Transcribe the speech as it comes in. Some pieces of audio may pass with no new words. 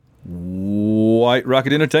White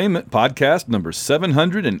Rocket Entertainment, podcast number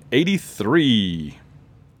 783.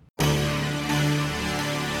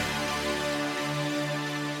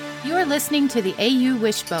 You're listening to the AU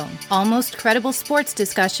Wishbone, almost credible sports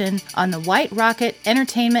discussion on the White Rocket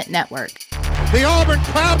Entertainment Network. The Auburn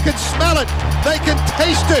crowd can smell it. They can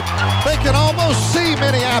taste it. They can almost see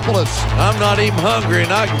Minneapolis. I'm not even hungry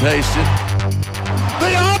and I can taste it.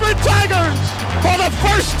 The Auburn Tigers, for the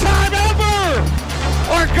first time ever,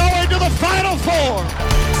 are going to the Final Four.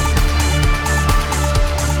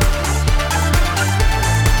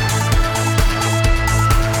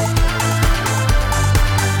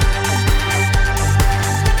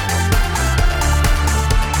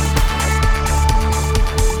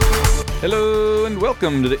 Hello and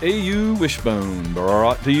welcome to the AU Wishbone,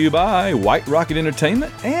 brought to you by White Rocket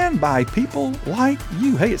Entertainment and by people like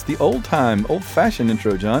you. Hey, it's the old-time, old-fashioned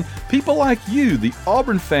intro, John. People like you, the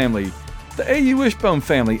Auburn family, the AU Wishbone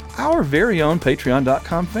family, our very own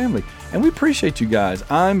Patreon.com family. And we appreciate you guys.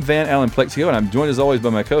 I'm Van Allen Plexio, and I'm joined as always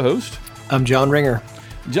by my co-host. I'm John Ringer.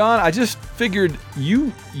 John, I just figured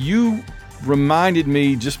you reminded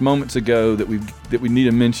me just moments ago that we need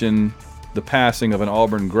to mention the passing of an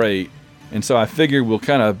Auburn great. And so I figured we'll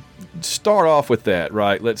kind of start off with that,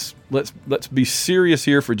 right? Let's be serious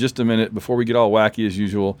here for just a minute before we get all wacky as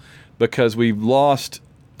usual, because we've lost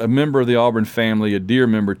a member of the Auburn family, a dear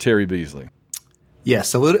member, Terry Beasley.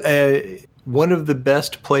 Yes, one of the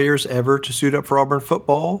best players ever to suit up for Auburn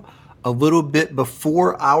football, a little bit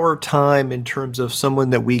before our time in terms of someone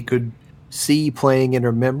that we could see playing and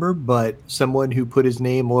remember, but someone who put his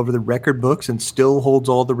name all over the record books and still holds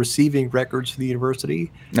all the receiving records for the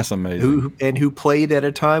university. That's amazing. Who played at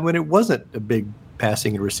a time when it wasn't a big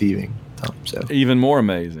passing and receiving time. So even more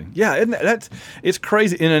amazing. Yeah, it's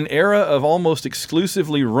crazy. In an era of almost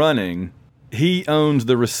exclusively running, he owns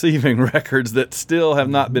the receiving records that still have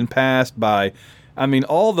not been passed by. I mean,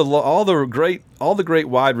 all the great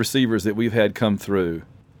wide receivers that we've had come through.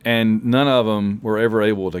 And none of them were ever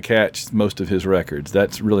able to catch most of his records.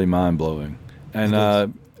 That's really mind-blowing.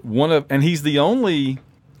 And he's the only,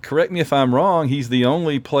 correct me if I'm wrong, he's the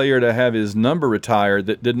only player to have his number retired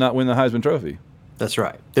that did not win the Heisman Trophy. That's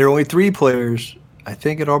right. There are only three players, I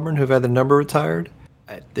think, at Auburn who've had the number retired.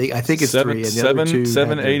 I think it's three. And the other two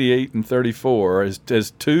 88, and 34.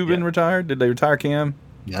 Has two been retired? Did they retire Cam?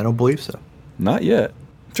 Yeah, I don't believe so. Not yet.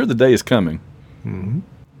 I'm sure the day is coming. Mm-hmm.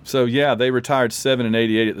 So yeah, they retired 7 and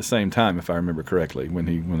 88 at the same time, if I remember correctly, when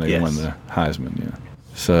they won the Heisman. Yeah.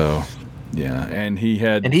 So yeah, and he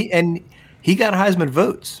got Heisman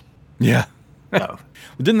votes. Yeah. Oh.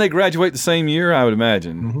 Didn't they graduate the same year? I would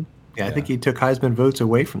imagine. Mm-hmm. Yeah, I think he took Heisman votes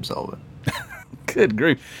away from Sullivan. Good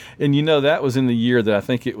grief! And that was in the year that I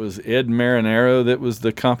think it was Ed Marinaro that was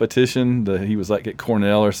the competition. He was like at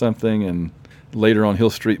Cornell or something, and later on Hill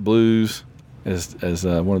Street Blues as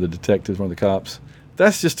one of the detectives, one of the cops.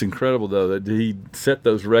 That's just incredible, though, that he set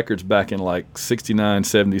those records back in like 69,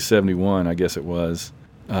 70, 71, I guess it was.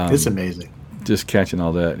 It's amazing. Just catching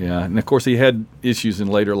all that, yeah. And, of course, he had issues in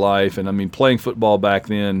later life. And, I mean, playing football back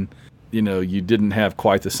then, you didn't have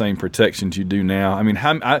quite the same protections you do now. I mean,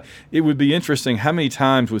 it would be interesting, how many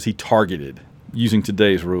times was he targeted using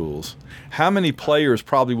today's rules? How many players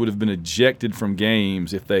probably would have been ejected from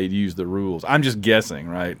games if they'd used the rules? I'm just guessing,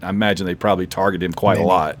 right? I imagine they probably targeted him quite a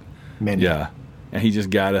lot. Many. Yeah. And he just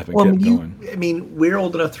got up and kept going. I mean, we're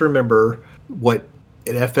old enough to remember what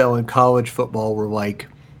NFL and college football were like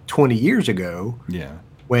 20 years ago. Yeah.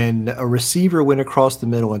 When a receiver went across the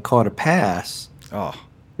middle and caught a pass, oh,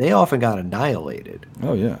 they often got annihilated.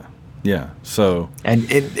 Oh, yeah. Yeah. So. And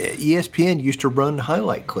ESPN used to run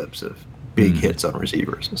highlight clips of big hits on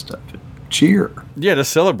receivers and stuff. Cheer. Yeah, to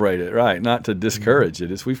celebrate it, right? Not to discourage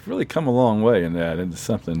it. We've really come a long way in that into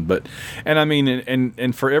something. And I mean,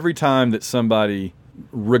 and for every time that somebody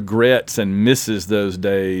regrets and misses those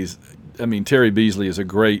days, I mean, Terry Beasley is a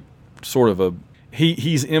great sort of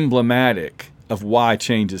he's emblematic of why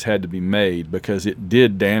changes had to be made, because it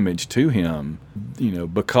did damage to him,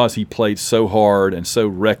 because he played so hard and so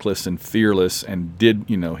reckless and fearless and did,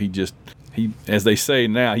 he, as they say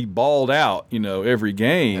now, he balled out, every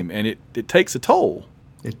game, and it takes a toll.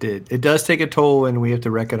 It did. It does take a toll, and we have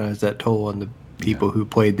to recognize that toll on the people who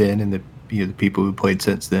played then and the people who played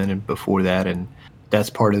since then and before that. And that's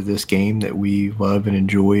part of this game that we love and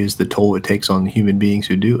enjoy, is the toll it takes on the human beings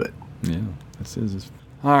who do it. Yeah, that's it.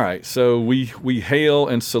 All right, so we hail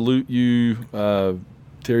and salute you,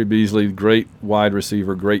 Terry Beasley, great wide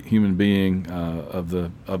receiver, great human being of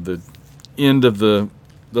the end of the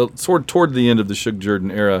toward the end of the Shug Jordan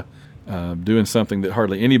era, doing something that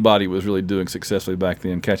hardly anybody was really doing successfully back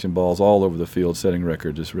then, catching balls all over the field, setting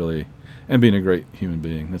records, and being a great human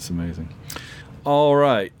being. That's amazing. All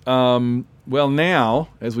right. Well, now,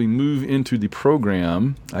 as we move into the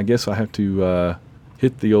program, I guess I have to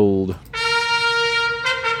hit the old...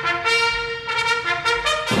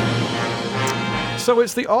 So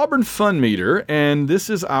it's the Auburn Fun Meter, and this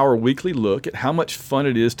is our weekly look at how much fun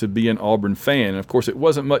it is to be an Auburn fan. And of course, it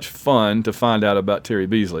wasn't much fun to find out about Terry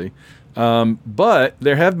Beasley. But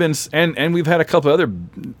there have been, and we've had a couple other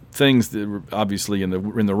things that were obviously in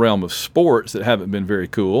the realm of sports that haven't been very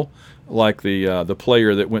cool, like the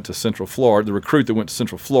player that went to Central Florida, the recruit that went to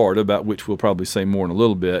Central Florida, about which we'll probably say more in a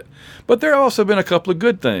little bit. But there have also been a couple of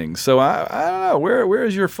good things. So I don't know, where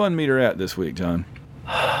is your fun meter at this week, John?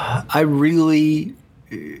 I'm going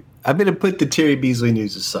to put the Terry Beasley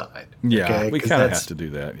news aside. Yeah, okay? We kind of have to do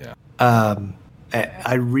that. Yeah.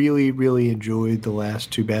 I really, really enjoyed the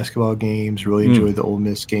last two basketball games. Really enjoyed the Ole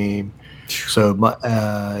Miss game. So,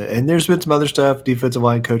 and there's been some other stuff. Defensive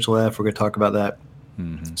line coach left. We're going to talk about that.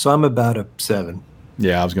 Mm-hmm. So I'm about a 7.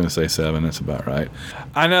 Yeah, I was going to say 7. That's about right.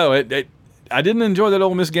 I know I didn't enjoy that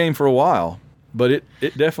Ole Miss game for a while, but it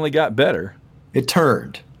definitely got better. It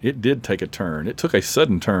turned. It did take a turn. It took a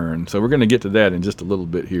sudden turn. So we're going to get to that in just a little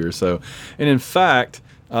bit here. So, and in fact,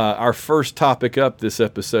 our first topic up this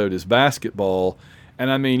episode is basketball. And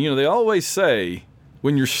I mean, they always say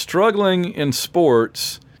when you're struggling in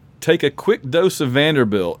sports, take a quick dose of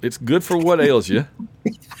Vanderbilt. It's good for what ails you.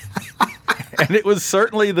 And it was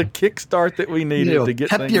certainly the kickstart that we needed to get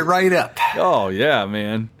pep things. You right up. Oh, yeah,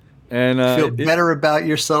 man. And feel better about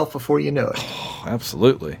yourself before you know it. Oh,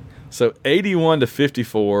 absolutely. So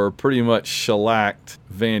 81-54, pretty much shellacked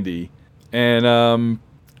Vandy. And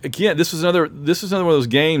again, this was another one of those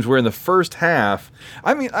games where in the first half,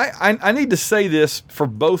 I mean, I need to say this for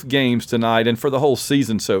both games tonight and for the whole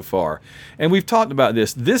season so far. And we've talked about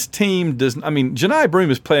this. This team Johni Broome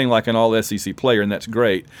is playing like an all-SEC player, and that's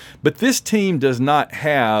great. But this team does not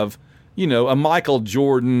have, a Michael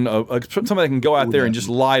Jordan, somebody that can go out there and just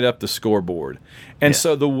light up the scoreboard. And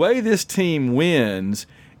so the way this team wins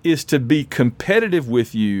is to be competitive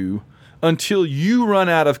with you until you run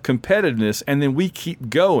out of competitiveness, and then we keep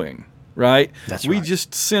going, right? That's we right.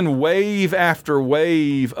 just send wave after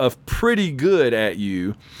wave of pretty good at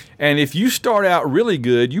you, and if you start out really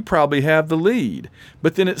good, you probably have the lead.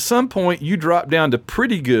 But then at some point, you drop down to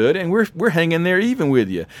pretty good, and we're hanging there even with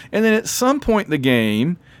you. And then at some point in the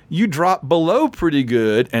game, you drop below pretty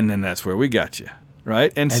good, and then that's where we got you,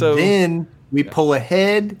 right? And so then we pull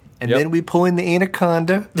ahead. And then we pull in the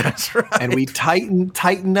anaconda. That's right. And we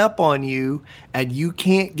tighten up on you, and you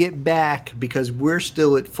can't get back because we're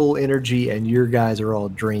still at full energy, and your guys are all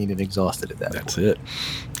drained and exhausted at that point. That's it.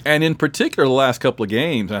 And in particular, the last couple of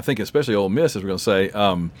games, and I think especially Ole Miss, as we're going to say,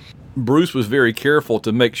 Bruce was very careful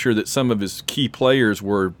to make sure that some of his key players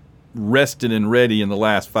were rested and ready in the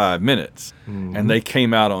last 5 minutes, and they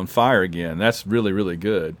came out on fire again. That's really, really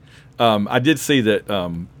good. I did see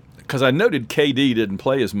that. Because I noted KD didn't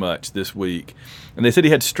play as much this week, and they said he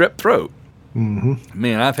had strep throat. Mm-hmm.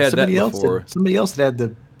 Man, I've had that before. Somebody else had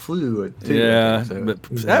the flu too. Yeah, but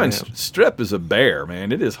having strep is a bear,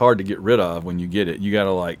 man. It is hard to get rid of when you get it. You got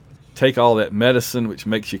to take all that medicine, which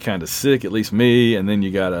makes you kind of sick, at least me, and then you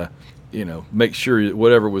got to, make sure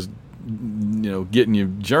whatever was, getting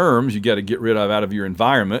you germs, you got to get rid of out of your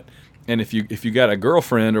environment. And if you got a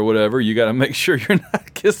girlfriend or whatever, you got to make sure you're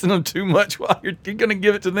not kissing them too much while you're going to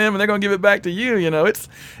give it to them, and they're going to give it back to you.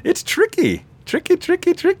 It's tricky.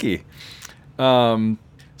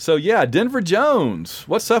 So yeah, Denver Jones.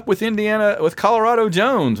 What's up with Colorado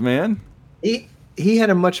Jones, man? He had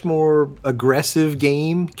a much more aggressive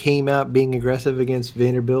game. Came out being aggressive against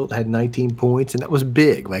Vanderbilt. Had 19 points, and that was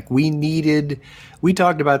big. We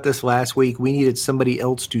talked about this last week. We needed somebody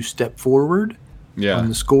else to step forward. Yeah. On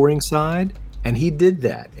the scoring side, and he did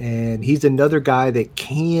that. And he's another guy that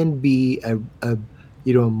can be a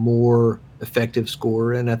more effective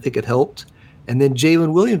scorer, and I think it helped. And then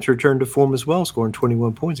Jalen Williams returned to form as well, scoring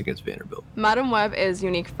 21 points against Vanderbilt. Madam Web is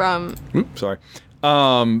unique from. Oops, sorry.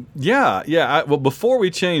 Well, before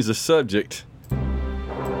we change the subject,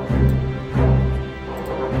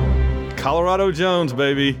 Colorado Jones,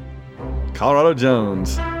 baby, Colorado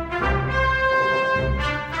Jones.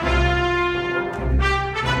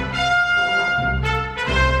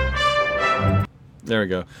 There we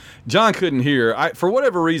go. John couldn't hear. For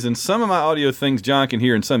whatever reason, some of my audio things John can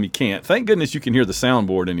hear and some he can't. Thank goodness you can hear the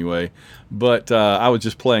soundboard anyway. But I was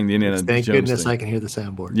just playing the Indiana Jones Thank goodness thing. I can hear the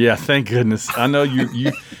soundboard. Yeah, thank goodness. I know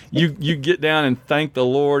you get down and thank the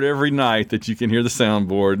Lord every night that you can hear the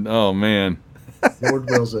soundboard. Oh, man. Lord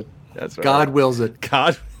wills it. That's right. God wills it.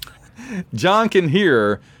 God. John can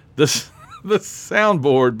hear the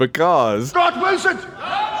soundboard because... God wills it!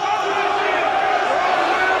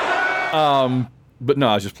 But no,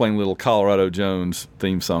 I was just playing a little Colorado Jones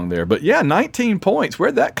theme song there. But yeah, 19 points.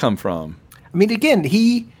 Where'd that come from? I mean, again,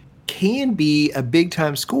 he can be a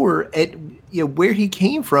big-time scorer. At where he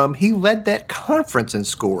came from, he led that conference in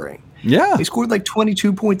scoring. Yeah. He scored like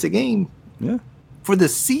 22 points a game for the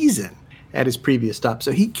season at his previous stop.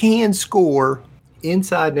 So he can score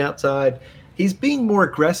inside and outside. He's being more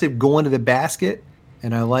aggressive going to the basket,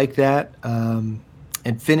 and I like that.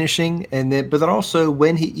 And finishing, but then also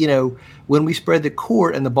when when we spread the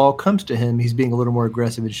court and the ball comes to him, he's being a little more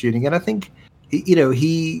aggressive in shooting. And I think,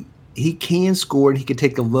 he can score and he can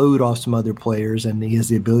take the load off some other players, and he has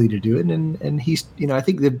the ability to do it. And he's, I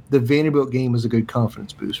think the Vanderbilt game was a good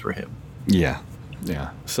confidence boost for him. Yeah.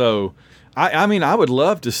 So, I mean, I would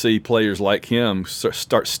love to see players like him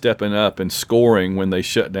start stepping up and scoring when they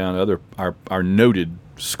shut down our noted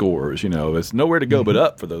scorers. It's nowhere to go but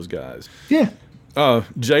up for those guys. Yeah.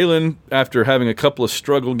 Jalen, after having a couple of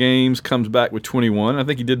struggle games, comes back with 21. I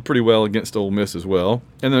think he did pretty well against Ole Miss as well.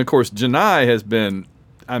 And then, of course, Janai has been,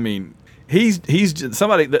 I mean, he's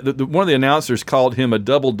somebody that one of the announcers called him a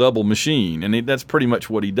double-double machine, and that's pretty much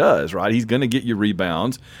what he does, right? He's going to get you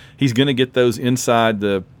rebounds. He's going to get those inside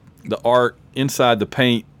the arc, inside the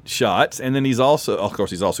paint shots, and then he's also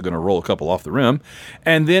going to roll a couple off the rim.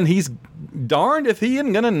 And then he's darned if he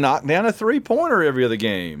isn't going to knock down a three-pointer every other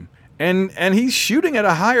game. And he's shooting at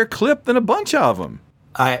a higher clip than a bunch of them.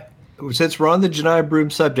 Since we're on the Janai Broome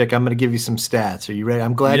subject, I'm going to give you some stats. Are you ready?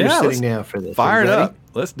 I'm glad you're sitting down for this. Fire it up.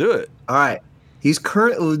 Let's do it. All right. He's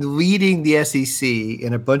currently leading the SEC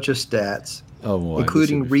in a bunch of stats,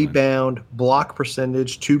 including rebound, block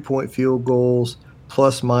percentage, 2-point field goals,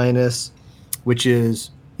 plus minus, which is,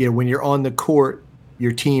 when you're on the court,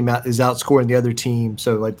 your team is outscoring the other team.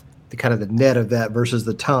 So, like, the kind of the net of that versus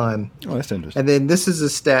the time. Oh, that's interesting. And then this is a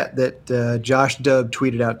stat that Josh Dubb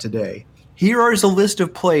tweeted out today. Here is a list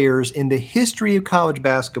of players in the history of college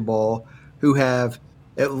basketball who have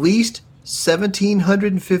at least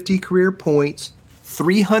 1,750 career points,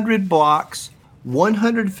 300 blocks,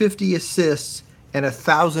 150 assists, and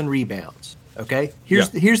 1,000 rebounds. Okay? Here's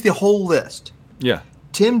the whole list. Yeah.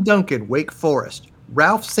 Tim Duncan, Wake Forest.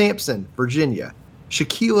 Ralph Sampson, Virginia.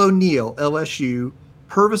 Shaquille O'Neal, LSU.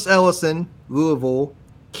 Purvis Ellison, Louisville.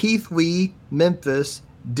 Keith Lee, Memphis.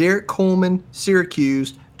 Derek Coleman,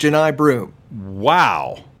 Syracuse. Janai Broome.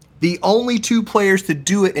 Wow. The only two players to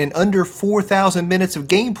do it in under 4,000 minutes of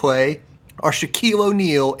gameplay are Shaquille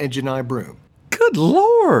O'Neal and Janai Broome. Good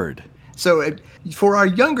Lord. So for our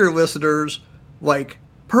younger listeners, like,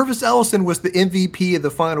 Purvis Ellison was the MVP of the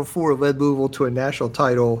Final Four, led Louisville to a national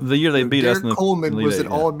title. The year they beat us in the Coleman was an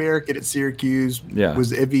All-American at Syracuse, was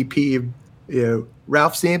the MVP.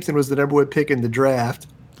 Ralph Sampson was the number one pick in the draft.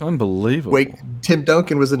 Unbelievable. Tim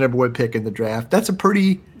Duncan was the number one pick in the draft. That's a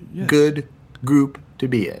pretty good group to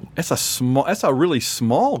be in. That's a really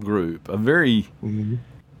small group, a very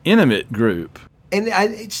intimate group. And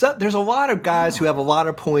there's a lot of guys who have a lot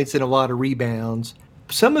of points and a lot of rebounds.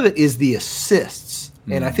 Some of it is the assists,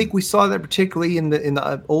 and I think we saw that particularly in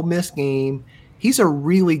the Ole Miss game. He's a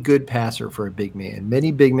really good passer for a big man.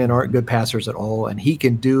 Many big men aren't good passers at all, and he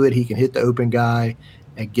can do it. He can hit the open guy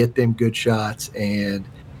and get them good shots, and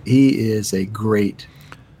he is a great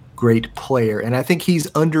player. And I think he's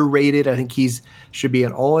underrated. I think should be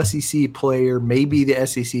an All-SEC player, maybe the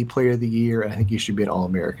SEC Player of the Year. I think he should be an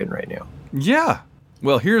All-American right now. Yeah.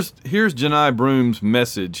 Well, here's Janai Broome's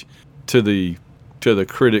message to the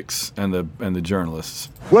critics and the journalists.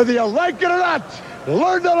 Whether you like it or not,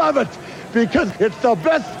 learn to love it, because it's the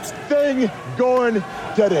best thing going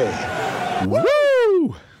today.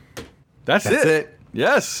 Woo! That's it.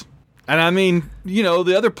 Yes. And I mean,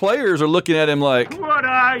 the other players are looking at him like, what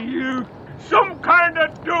are you? Some kind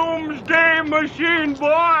of doomsday machine,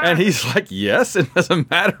 boy? And he's like, yes, and as a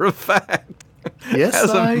matter of fact. Yes,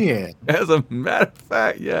 I am. As a matter of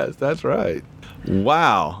fact, yes, that's right.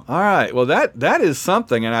 Wow. All right. Well, that is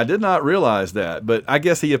something, and I did not realize that. But I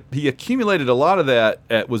guess he accumulated a lot of that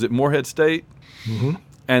at, was it Morehead State? Mm-hmm.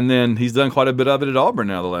 And then he's done quite a bit of it at Auburn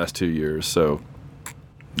now the last 2 years. So,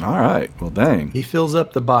 all right. Well, dang. He fills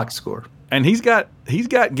up the box score. And he's got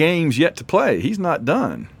games yet to play. He's not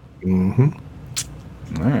done. Mm-hmm.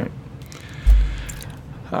 All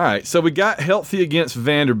right. So we got healthy against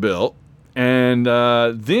Vanderbilt. And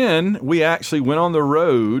then we actually went on the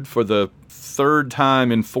road for the third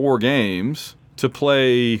time in 4 games to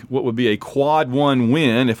play what would be a quad 1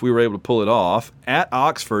 win if we were able to pull it off at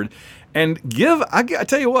Oxford. And I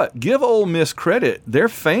tell you what, give Ole Miss credit. Their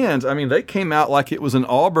fans, I mean, they came out like it was an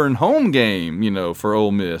Auburn home game, for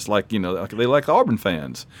Ole Miss. Like, they like Auburn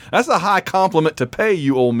fans. That's a high compliment to pay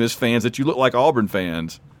you Ole Miss fans that you look like Auburn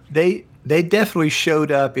fans. They they definitely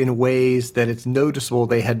showed up in ways that it's noticeable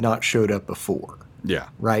they had not showed up before. Yeah.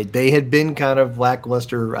 Right. They had been kind of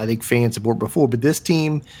lackluster, I think, fan support before, but this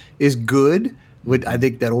team is good. I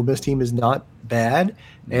think that Ole Miss team is not bad,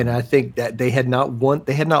 and I think that they had not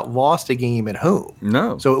lost a game at home.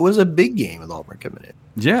 No. So it was a big game with Auburn coming in.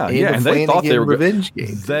 Yeah, and they thought they were revenge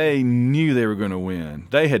game. They knew they were going to win.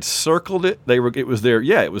 They had circled it. It was their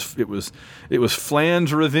it was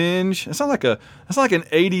Flan's Revenge. It's not like an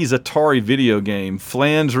 '80s Atari video game,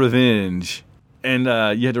 Flan's Revenge. And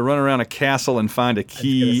you had to run around a castle and find a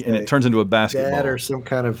key, and it turns into a basketball. That or some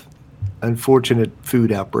kind of unfortunate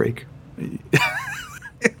food outbreak.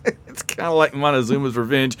 It's kind of like Montezuma's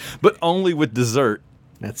Revenge, but only with dessert.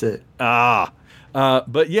 That's it.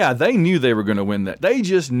 But yeah, they knew they were going to win that. They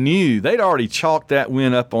just knew. They'd already chalked that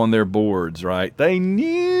win up on their boards, right? They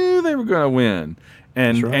knew they were going to win.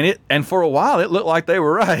 And right. and for a while it looked like they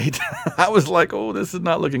were right. I was like, oh, this is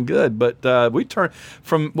not looking good. But we turned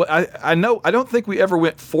from what I don't think we ever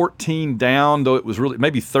went 14 down, though it was really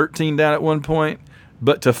maybe 13 down at one point.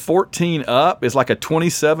 But to 14 up is like a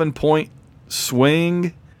 27-point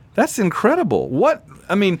swing. That's incredible.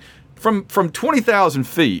 From 20,000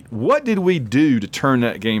 feet, what did we do to turn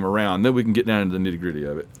that game around? Then we can get down into the nitty-gritty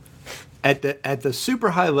of it. At the super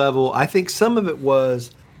high level, I think some of it was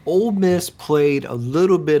Ole Miss played a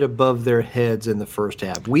little bit above their heads in the first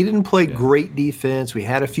half. We didn't play great defense. We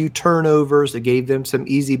had a few turnovers that gave them some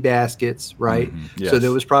easy baskets, right? Mm-hmm. Yes. So there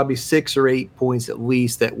was probably 6 or 8 points at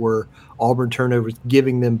least that were Auburn turnovers,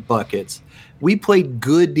 giving them buckets. We played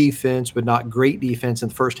good defense, but not great defense in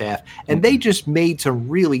the first half, and they just made some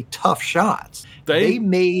really tough shots. They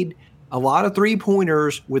made a lot of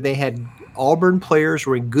three-pointers where they had Auburn players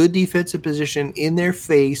were in good defensive position in their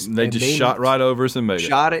face. They just shot right over us and made it.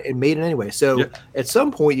 Shot it and made it anyway. So at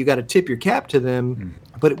some point, you got to tip your cap to them,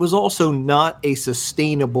 but it was also not a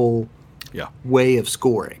sustainable way of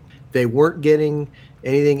scoring. They weren't getting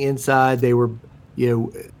anything inside. They were,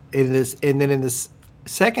 in this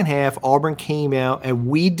second half, Auburn came out and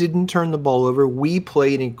we didn't turn the ball over. We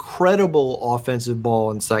played incredible offensive ball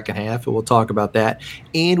in the second half, and we'll talk about that.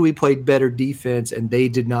 And we played better defense, and they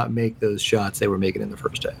did not make those shots they were making in the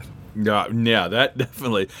first half. Yeah, that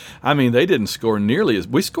definitely. I mean, they didn't score nearly as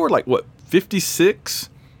we scored 56?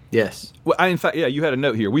 Yes. Well, in fact, you had a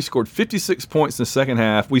note here. We scored 56 points in the second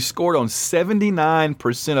half. We scored on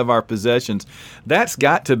 79% of our possessions. That's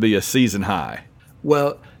got to be a season high.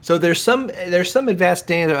 Well, so there's some advanced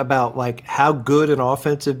data about how good an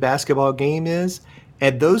offensive basketball game is,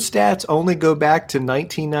 and those stats only go back to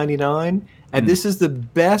 1999. And this is the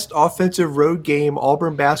best offensive road game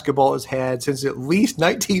Auburn basketball has had since at least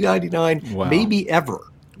 1999, maybe ever.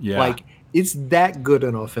 Yeah, it's that good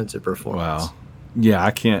an offensive performance. Wow. Yeah,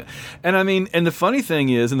 I can't. And I mean, and the funny thing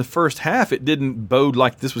is, in the first half, it didn't bode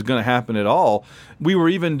like this was going to happen at all. We were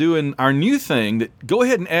even doing our new thing that go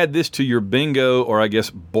ahead and add this to your bingo, or I guess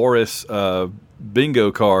Boris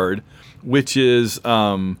bingo card, which is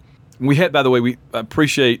we had, by the way, we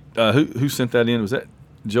appreciate who sent that in. Was that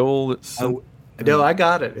Joel? No, I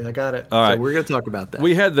got it. All right. So we're going to talk about that.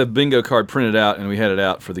 We had the bingo card printed out, and we had it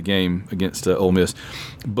out for the game against Ole Miss.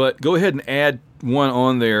 But go ahead and add one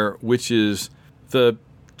on there, which is the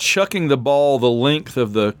chucking the ball the length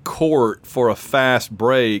of the court for a fast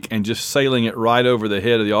break and just sailing it right over the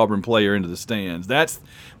head of the Auburn player into the stands.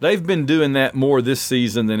 They've been doing that more this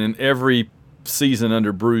season than in every season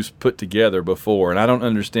under Bruce put together before, and I don't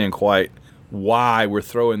understand quite why we're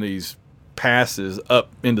throwing these passes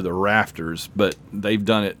up into the rafters, but they've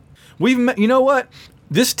done it. You know what?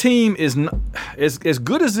 This team is not, as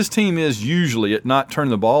good as this team is usually at not turning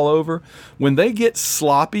the ball over. When they get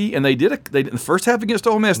sloppy, and they did in the first half against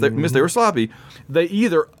Ole Miss, they were sloppy. They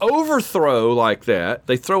either overthrow like that,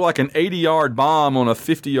 they throw like an 80-yard bomb on a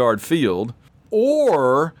 50-yard field,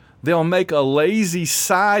 or they'll make a lazy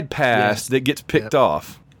side pass that gets picked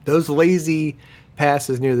off. Those lazy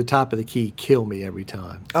passes near the top of the key kill me every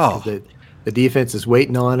time. Oh, the defense is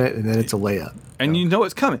waiting on it, and then it's a layup. And you know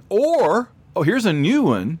it's coming. Or here's a new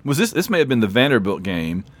one. This may have been the Vanderbilt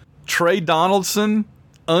game. Trey Donaldson,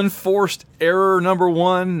 unforced error number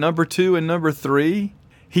 1, number 2, and number 3.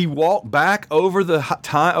 He walked back over the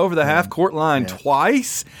half court line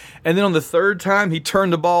twice, and then on the third time he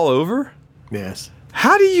turned the ball over. Yes.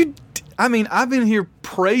 How do you? I mean, I've been here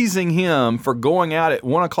praising him for going out at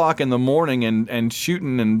 1 o'clock in the morning and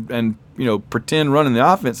shooting and pretend running the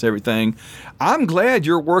offense and everything. I'm glad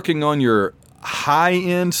you're working on your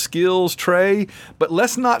high-end skills, Trey, but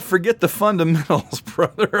let's not forget the fundamentals,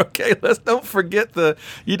 brother, okay? Let's don't forget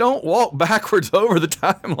you don't walk backwards over the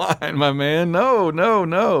timeline, my man. No,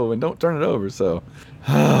 and don't turn it over. So,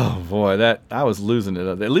 Oh boy, that I was losing it.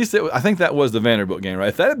 At least I think that was the Vanderbilt game, right?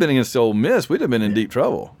 If that had been against Ole Miss, we'd have been in deep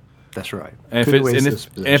trouble. That's right. And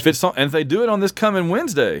if they do it on this coming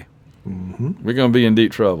Wednesday, we're going to be in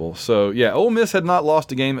deep trouble. So yeah, Ole Miss had not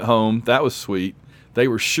lost a game at home. That was sweet. They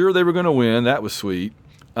were sure they were going to win. That was sweet.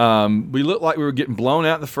 We looked like we were getting blown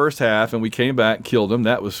out in the first half, and we came back and killed them.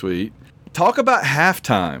 That was sweet. Talk about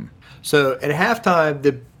halftime. So at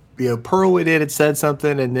halftime, Pearl went in and said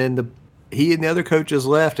something, and then he and the other coaches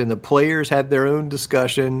left, and the players had their own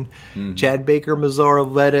discussion. Chad Baker Mazzara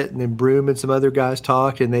led it, and then Broom and some other guys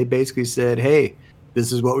talked, and they basically said, hey,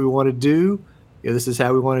 this is what we want to do. This is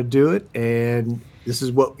how we want to do it, and this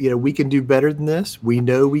is what we can do better than this. We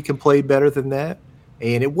know we can play better than that.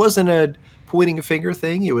 And it wasn't a pointing a finger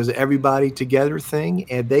thing. It was everybody together thing,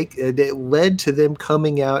 and it led to them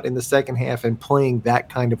coming out in the second half and playing that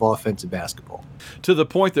kind of offensive basketball. To the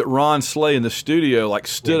point that Ron Slay in the studio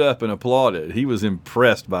stood up and applauded. He was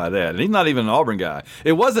impressed by that, and he's not even an Auburn guy.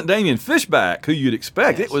 It wasn't Damian Fishback, who you'd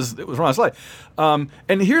expect. Yes. It was Ron Slay. And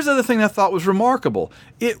here's the other thing I thought was remarkable.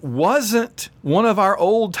 It wasn't one of our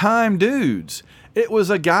old-time dudes. It was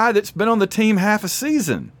a guy that's been on the team half a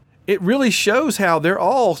season. It really shows how they're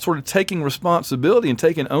all sort of taking responsibility and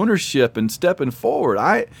taking ownership and stepping forward.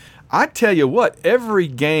 I tell you what, every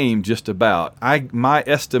game just about, my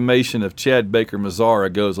estimation of Chad Baker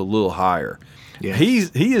Mazzara goes a little higher. Yes.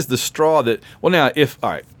 He is the straw that,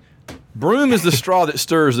 Broom is the straw that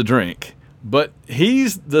stirs the drink, but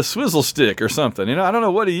he's the swizzle stick or something. I don't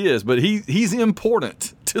know what he is, but he's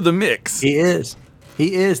important to the mix. He is.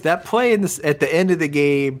 That play at the end of the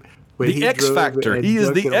game. The X Factor. He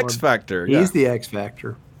is the X Factor. He's the X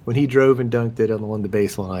Factor. When he drove and dunked it on the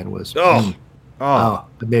baseline was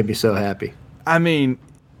it made me so happy. I mean,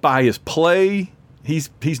 by his play, he's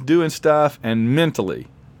doing stuff, and mentally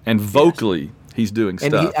and vocally he's doing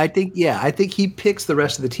stuff. I think he picks the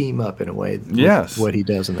rest of the team up in a way. Yes, what he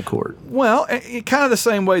does in the court. Well, kind of the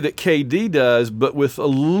same way that KD does, but with a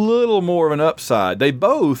little more of an upside. They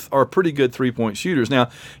both are pretty good 3-point shooters. Now,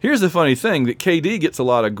 here's the funny thing: that KD gets a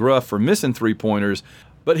lot of gruff for missing 3-pointers,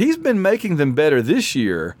 but he's been making them better this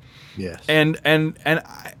year. Yes. And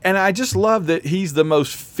I just love that he's the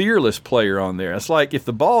most fearless player on there. It's like if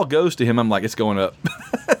the ball goes to him, I'm like, it's going up.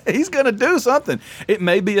 He's going to do something. It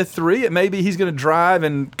may be a three. It may be he's going to drive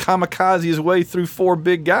and kamikaze his way through 4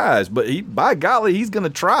 big guys. But by golly, he's going to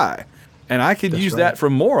try. And I could use that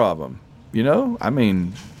from more of them. I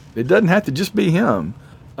mean, it doesn't have to just be him.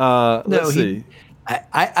 Let's see.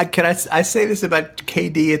 I say this about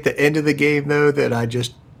KD at the end of the game, though, that I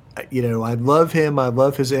just – I love him. I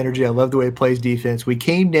love his energy. I love the way he plays defense. We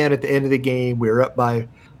came down at the end of the game. We were up by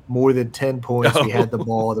more than 10 points. We had the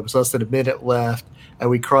ball. There was less than a minute left, and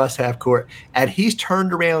we crossed half court. And he's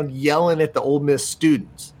turned around yelling at the Ole Miss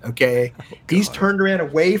students, okay? He's turned around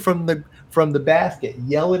away from the basket,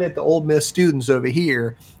 yelling at the Ole Miss students over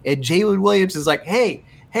here. And Jalen Williams is like, hey,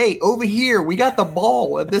 over here, we got the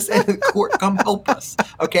ball at this end of the court. Come help us,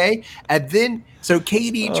 okay? And then so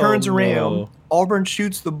KD turns around. Auburn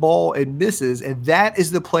shoots the ball and misses, and that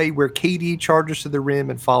is the play where KD charges to the rim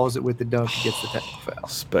and follows it with the dunk and gets the technical foul.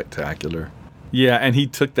 Spectacular. Yeah, and he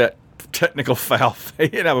took that technical foul. He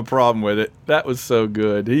didn't have a problem with it. That was so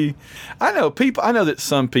good. I know that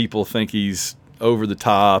some people think he's over the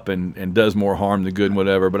top and does more harm than good and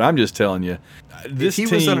whatever, but I'm just telling you, this if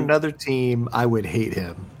he was on another team, I would hate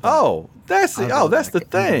him. That's the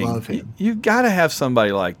thing. Love him. You got to have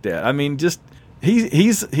somebody like that. I mean, just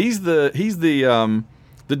he's the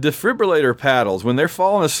defibrillator paddles when they're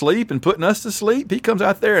falling asleep and putting us to sleep. He comes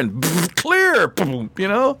out there and clear,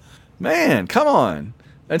 man, come on.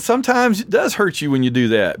 And sometimes it does hurt you when you do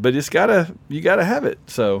that, but you gotta have it.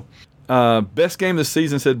 So, best game of the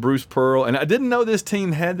season, said Bruce Pearl, and I didn't know this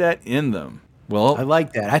team had that in them. Well, I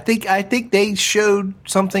like that. I think they showed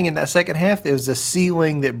something in that second half. There was a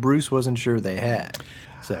ceiling that Bruce wasn't sure they had.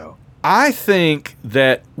 So I think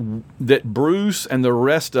that Bruce and the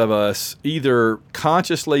rest of us, either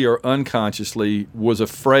consciously or unconsciously, was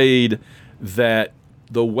afraid that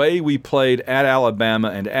the way we played at Alabama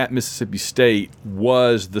and at Mississippi State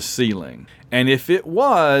was the ceiling. And if it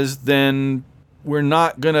was, then we're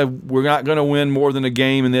not gonna win more than a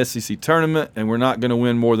game in the SEC tournament, and we're not gonna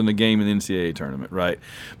win more than a game in the NCAA tournament, right?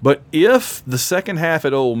 But if the second half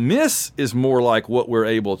at Ole Miss is more like what we're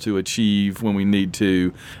able to achieve when we need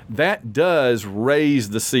to, that does raise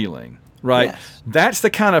the ceiling, right? Yes. That's the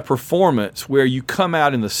kind of performance where you come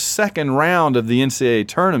out in the second round of the NCAA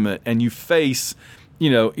tournament and you face,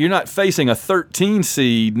 you're not facing a 13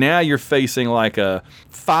 seed. Now you're facing like a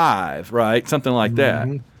 5, right? Something like that.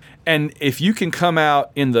 And if you can come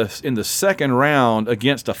out in the second round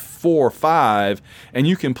against a 4 or 5 and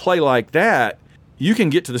you can play like that, you can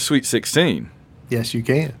get to the Sweet 16. Yes, you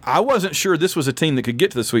can. I wasn't sure this was a team that could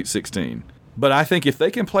get to the Sweet 16, but I think if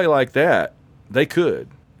they can play like that, they could.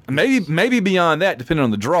 Maybe beyond that, depending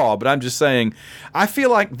on the draw. But I'm just saying, I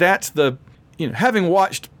feel like that's having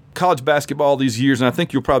watched college basketball these years, and I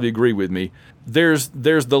think you'll probably agree with me. There's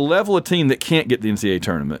the level of team that can't get the NCAA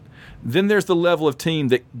tournament. Then there's the level of team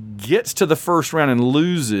that gets to the first round and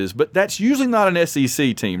loses, but that's usually not an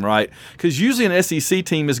SEC team, right? Because usually an SEC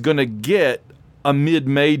team is going to get a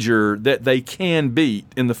mid-major that they can beat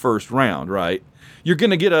in the first round, right? You're going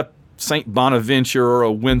to get a St. Bonaventure or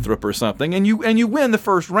a Winthrop or something, and you win the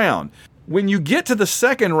first round. When you get to the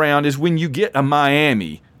second round is when you get a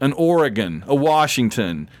Miami, an Oregon, a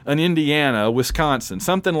Washington, an Indiana, a Wisconsin,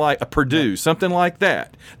 something like a Purdue, something like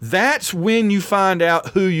that. That's when you find out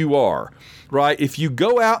who you are, right? If you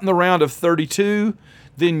go out in the round of 32,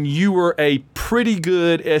 then you were a pretty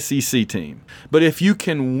good SEC team. But if you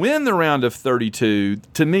can win the round of 32,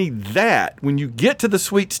 to me, that, when you get to the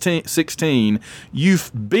Sweet 16,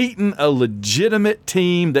 you've beaten a legitimate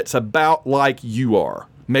team that's about like you are,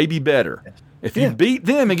 maybe better. If you beat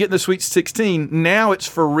them and get in the Sweet 16, now it's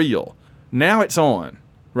for real. Now it's on,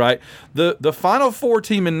 right? The Final Four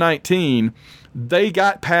team in 19, they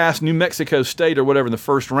got past New Mexico State or whatever in the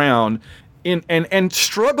first round, and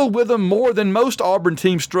struggled with them more than most Auburn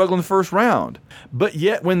teams struggle in the first round. But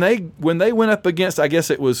yet when they went up against, I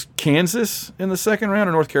guess it was Kansas in the second round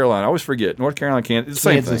or North Carolina. I always forget. North Carolina, Kansas.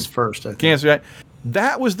 Same Kansas thing. first, I think. Kansas, right?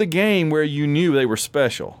 That was the game where you knew they were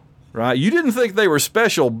special, right? You didn't think they were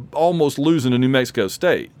special almost losing to New Mexico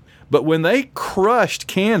State. But when they crushed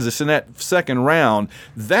Kansas in that second round,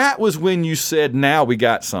 that was when you said, now we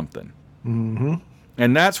got something. Mm-hmm.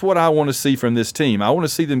 And that's what I want to see from this team. I want to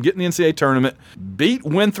see them get in the NCAA tournament, beat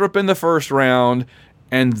Winthrop in the first round,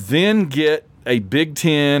 and then get a Big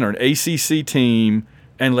Ten or an ACC team,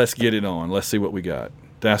 and let's get it on. Let's see what we got.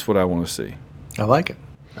 That's what I want to see. I like it.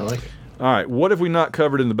 All right, what have we not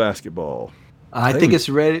covered in the basketball? I think it's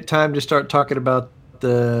time to start talking about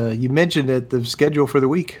you mentioned it, the schedule for the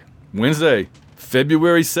week. Wednesday,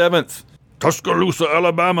 February 7th, Tuscaloosa,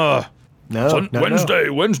 Alabama. Wednesday.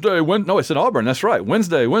 No, it's in Auburn. That's right.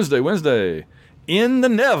 Wednesday. In the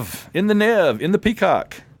Nev, in the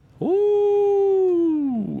Peacock.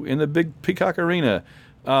 Ooh, in the big Peacock Arena.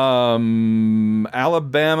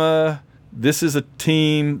 Alabama, this is a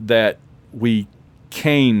team that we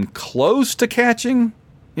came close to catching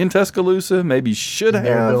in Tuscaloosa, maybe should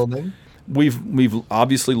have. We've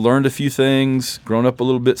obviously learned a few things, grown up a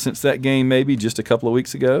little bit since that game, maybe just a couple of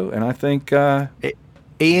weeks ago, and I think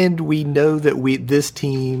and we know that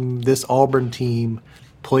this Auburn team,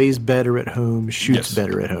 plays better at home, shoots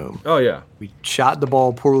better at home. Oh, yeah. We shot the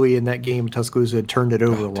ball poorly in that game. Tuscaloosa had turned it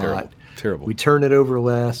over a lot. Terrible. We turn it over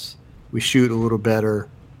less. We shoot a little better,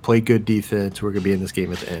 play good defense. We're going to be in this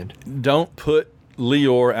game at the end. Don't put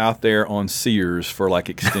Lior out there on Sears for like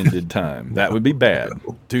extended time. That would be bad.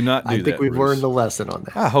 Do not do that. I think we've learned the lesson on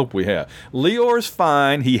that. I hope we have. Lior's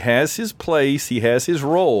fine. He has his place. He has his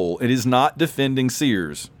role. It is not defending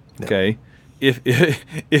Sears. Okay? No.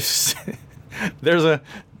 If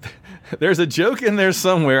there's a joke in there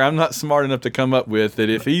somewhere I'm not smart enough to come up with that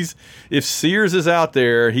if Sears is out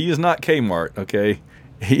there, he is not Kmart, okay?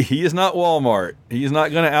 He is not Walmart. He is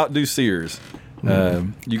not going to outdo Sears.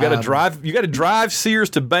 You got to drive Sears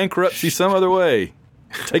to bankruptcy some other way.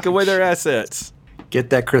 Take away their assets. Get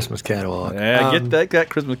that Christmas catalog. Yeah, get that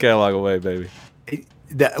Christmas catalog away, baby.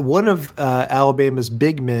 One of Alabama's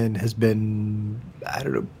big men has been,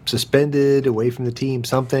 suspended, away from the team,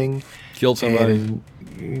 something. Killed somebody.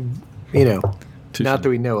 And, not that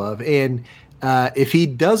we know of. And if he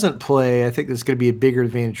doesn't play, I think there's going to be a bigger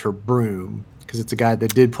advantage for Broome, because it's a guy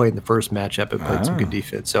that did play in the first matchup and played some good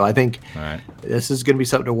defense. So I think this is going to be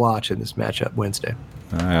something to watch in this matchup Wednesday.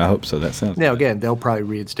 I hope so. That sounds Now, again, they'll probably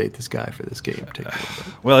reinstate this guy for this game.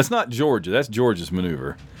 Well, it's not Georgia. That's Georgia's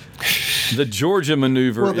maneuver. The Georgia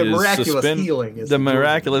maneuver the is miraculous healing. The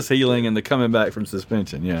miraculous healing and the coming back from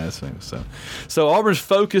suspension. Yeah, that's so. So Auburn's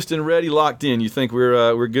focused and ready, locked in. You think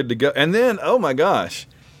we're good to go? And then, oh my gosh,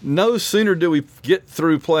 no sooner do we get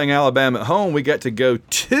through playing Alabama at home, we got to go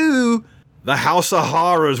to the House of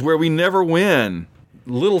Horrors where we never win.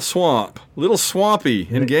 Little swampy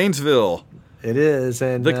in Gainesville. It is,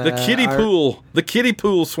 and the kiddie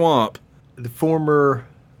pool swamp. The former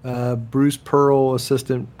Bruce Pearl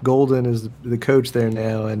assistant Golden is the coach there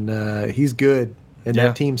now, and he's good, and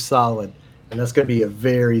that team's solid, and that's going to be a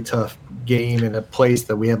very tough game in a place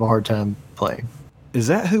that we have a hard time playing. Is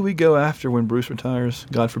that who we go after when Bruce retires?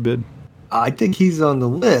 God forbid. I think he's on the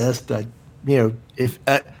list. If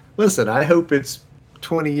listen, I hope it's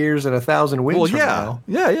 20 years and 1,000 wins. Well, from now.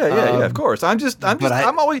 Yeah. Of course.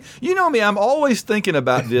 I'm always, you know me, I'm always thinking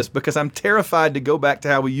about this because I'm terrified to go back to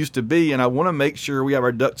how we used to be, and I want to make sure we have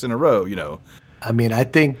our ducks in a row. I mean, I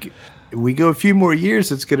think if we go a few more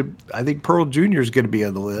years, I think Pearl Jr. is going to be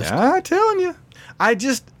on the list. I'm telling you.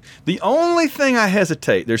 The only thing I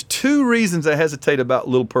hesitate, there's two reasons I hesitate about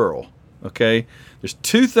Little Pearl, okay? There's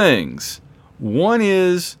two things. One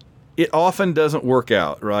is it often doesn't work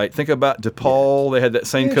out, right? Think about DePaul. They had that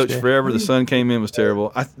same coach forever. The son came in, was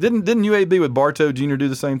terrible. Didn't UAB with Bartow Jr. do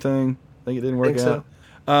the same thing? I think it didn't work out.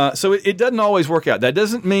 So it doesn't always work out. That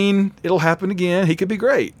doesn't mean it'll happen again. He could be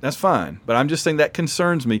great. That's fine. But I'm just saying that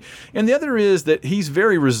concerns me. And the other is that he's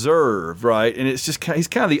very reserved, right? And it's just he's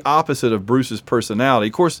kind of the opposite of Bruce's personality.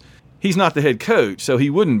 Of course, he's not the head coach, so he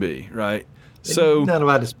wouldn't be, right? So he's not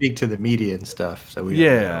allowed to speak to the media and stuff. So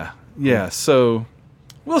yeah. So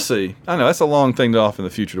we'll see. I know that's a long thing off in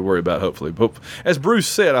the future to worry about. Hopefully, as Bruce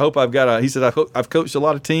said, I hope I've got He said I've coached a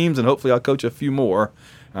lot of teams, and hopefully I'll coach a few more.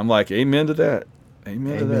 I'm like, amen to that.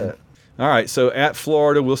 Amen to that. All right, so at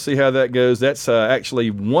Florida, we'll see how that goes. That's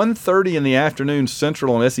actually 1:30 in the afternoon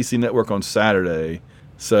Central on SEC Network on Saturday.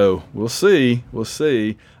 So we'll see. We'll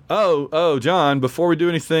see. Oh, John, before we do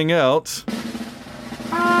anything else.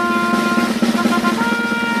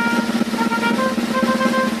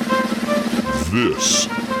 This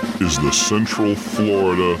is the Central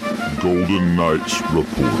Florida Golden Knights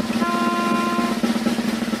Report.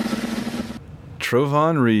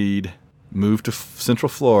 Trovon Reed moved to Central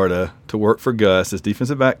Florida to work for Gus as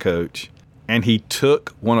defensive back coach, and he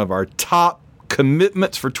took one of our top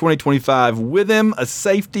commitments for 2025 with him, a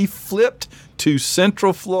safety flipped to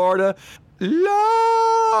Central Florida.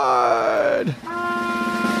 Lord!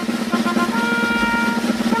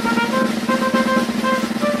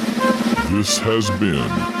 This has been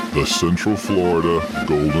the Central Florida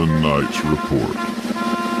Golden Knights Report.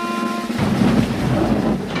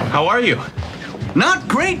 How are you? Not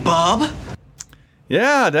great, Bob.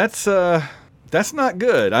 Yeah, that's not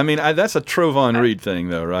good. I mean, that's a Trovon Reed thing,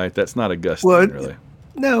 though, right? That's not a Gus thing, really.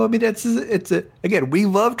 No, I mean again, we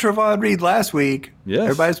loved Trovon Reed last week. Yes.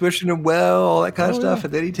 Everybody's wishing him well, all that kind of stuff,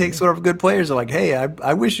 and then he takes one of our good players and like, hey,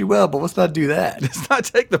 I wish you well, but let's not do that. Let's not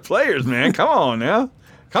take the players, man. Come on now.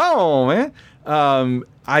 Come on, man.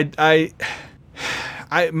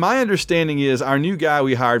 My understanding is our new guy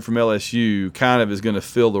we hired from LSU kind of is going to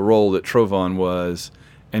fill the role that Trovon was,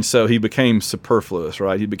 and so he became superfluous,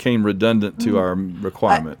 right? He became redundant to our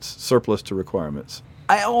requirements, surplus to requirements.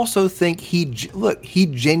 I also think he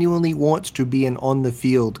genuinely wants to be an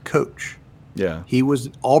on-the-field coach. Yeah.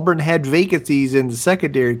 Auburn had vacancies in the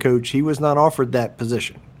secondary coach. He was not offered that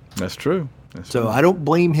position. That's true. So I don't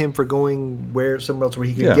blame him for going somewhere else where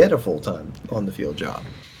he can get a full-time on-the-field job.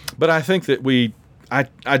 But I think that I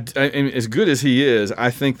as good as he is,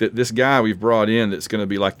 I think that this guy we've brought in that's going to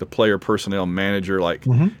be like the player personnel manager,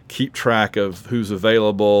 keep track of who's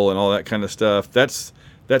available and all that kind of stuff. That's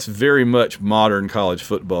very much modern college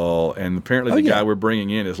football, and apparently the guy we're bringing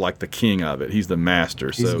in is like the king of it. He's the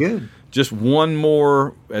master. He's good. Just one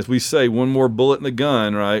more, as we say, one more bullet in the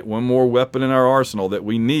gun, right? One more weapon in our arsenal that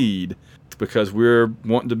we need, because we're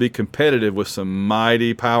wanting to be competitive with some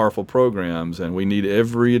mighty powerful programs, and we need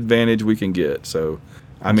every advantage we can get. So,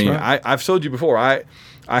 I've told you before, I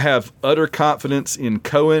have utter confidence in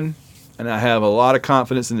Cohen, and I have a lot of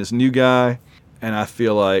confidence in this new guy, and I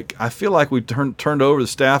feel like we've turned over the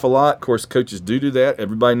staff a lot. Of course, coaches do that.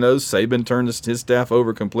 Everybody knows Saban turned his staff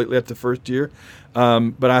over completely after the first year,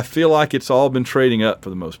 but I feel like it's all been trading up for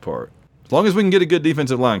the most part. As long as we can get a good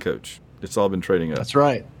defensive line coach, it's all been trading up. That's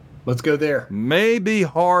right. Let's go there. May be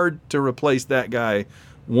hard to replace that guy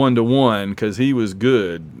 1-to-1 because he was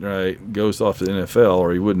good, right? Goes off to the NFL,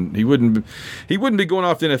 or he wouldn't be going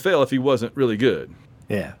off to the NFL if he wasn't really good.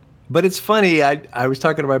 Yeah, but it's funny. I was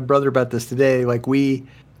talking to my brother about this today. Like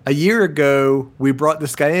a year ago, we brought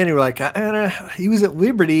this guy in, and we're like, he was at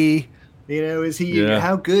Liberty. Is he? Yeah.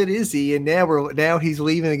 How good is he? And now he's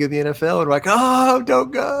leaving to go to the NFL, and we're like, oh,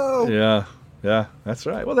 don't go. Yeah, that's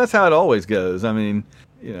right. Well, that's how it always goes. I mean.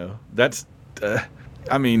 That's,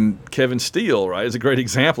 Kevin Steele, right, is a great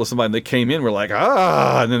example of somebody that came in, we're like,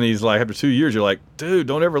 and then he's like, after 2 years, you're like, dude,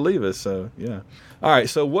 don't ever leave us. So, yeah. All right,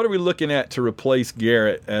 so what are we looking at to replace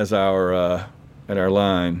Garrett as at our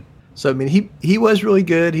line? So, he was really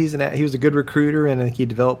good. He was a good recruiter, and I think he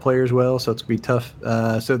developed players well, so it's going to be tough.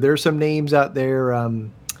 So there's some names out there.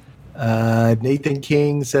 Nathan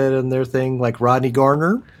King said on their thing, like Rodney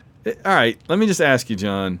Garner. All right, let me just ask you,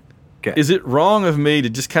 John. Okay. Is it wrong of me to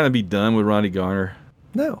just kind of be done with Ronnie Garner?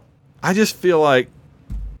 No. I just feel like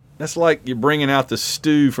That's like you're bringing out the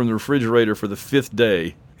stew from the refrigerator for the 5th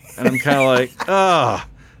day. And I'm kind of like,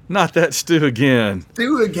 not that stew again.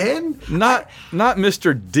 Stew again? Not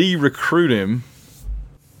Mr. D recruit him.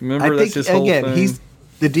 Remember, that's his whole thing? He's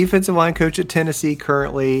the defensive line coach at Tennessee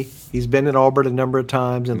currently. He's been at Auburn a number of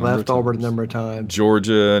times and left Auburn a number of times.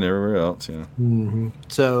 Georgia and everywhere else, yeah. Mm-hmm.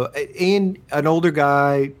 So, and an older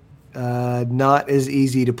guy, not as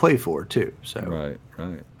easy to play for, too. So Right.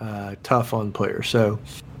 Tough on players. So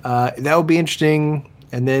that will be interesting.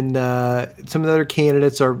 And then some of the other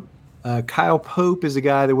candidates are Kyle Pope is a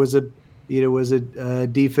guy that was a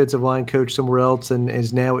defensive line coach somewhere else and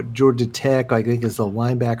is now at Georgia Tech. I think is the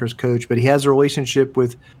linebackers coach, but he has a relationship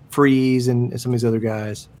with Freeze and some of these other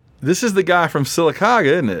guys. This is the guy from Sylacauga,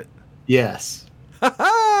 isn't it? Yes.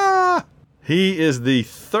 He is the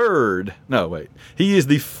He is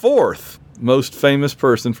the 4th most famous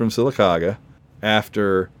person from Sylacauga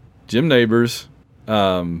after Jim Neighbors,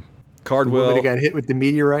 Cardwell. The moment they got hit with the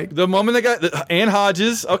meteorite? The moment they got Ann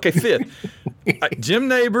Hodges. Okay, 5th. Jim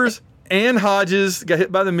Neighbors, Ann Hodges got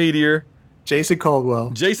hit by the meteor. Jason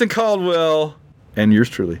Caldwell, and yours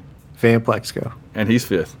truly. Van Plexco. And he's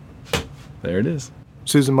 5th. There it is.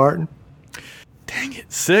 Susan Martin. Dang it,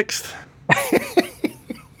 6th.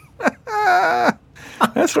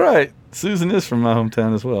 That's right. Susan is from my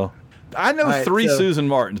hometown as well. I know 3 Susan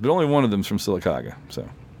Martins, but only one of them's from Sylacauga. So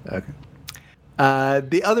okay.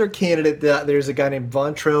 The other candidate, there's a guy named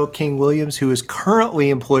Vontrell King Williams who is currently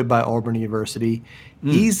employed by Auburn University.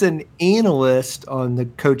 He's an analyst on the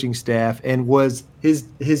coaching staff and was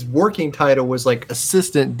his working title was like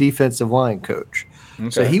assistant defensive line coach. Okay.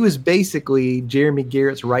 So he was basically Jeremy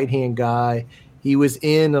Garrett's right-hand guy. He was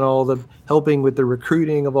in and all the helping with the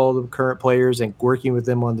recruiting of all the current players and working with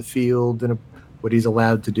them on the field and what he's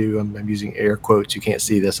allowed to do. I'm using air quotes. You can't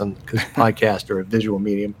see this on because podcast or a visual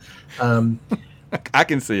medium. I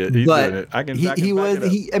can see it. He's doing it. I can.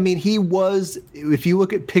 He was. If you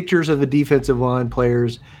look at pictures of the defensive line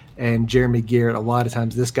players and Jeremy Garrett, a lot of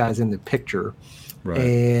times this guy's in the picture, right?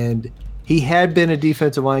 And he had been a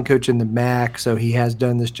defensive line coach in the MAC, so he has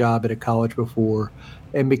done this job at a college before.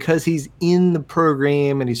 And because he's in the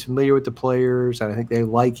program and he's familiar with the players, and I think they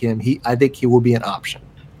like him, I think he will be an option.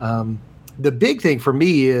 The big thing for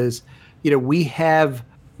me is, we have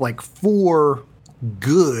like 4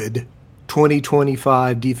 good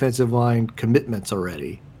 2025 defensive line commitments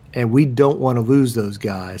already, and we don't want to lose those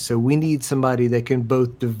guys. So we need somebody that can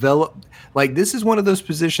both develop. Like this is one of those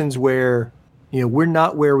positions where, we're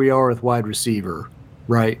not where we are with wide receiver,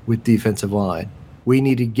 right? With defensive line. We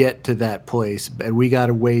need to get to that place, and we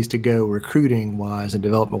got a ways to go recruiting wise and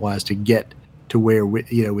development wise to get to where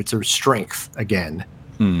it's our strength again.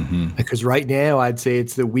 Mm-hmm. Because right now I'd say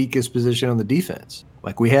it's the weakest position on the defense.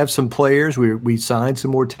 Like we have some players, we signed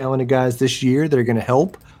some more talented guys this year that are going to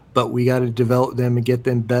help, but we got to develop them and get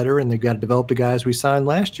them better, and they've got to develop the guys we signed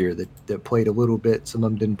last year that played a little bit. Some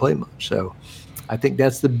of them didn't play much. So I think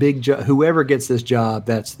that's the big job. Whoever gets this job,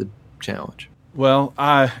 that's the challenge. Well,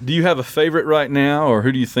 do you have a favorite right now, or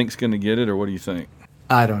who do you think's going to get it, or what do you think?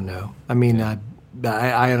 I don't know. I mean, I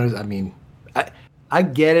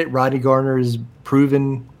get it. Rodney Garner is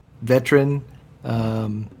proven veteran.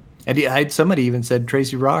 And somebody even said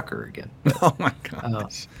Tracy Rocker again. Oh my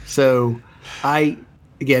gosh! So,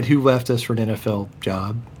 who left us for an NFL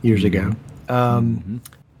job years ago?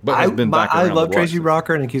 But I love Tracy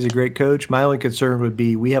Rocker, and I think he's a great coach. My only concern would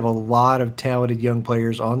be we have a lot of talented young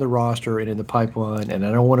players on the roster and in the pipeline, and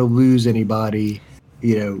I don't want to lose anybody,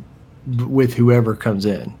 with whoever comes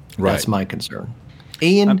in. Right. That's my concern.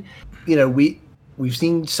 And we've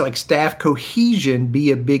seen like staff cohesion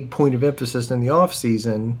be a big point of emphasis in the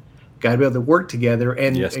offseason. Got to be able to work together.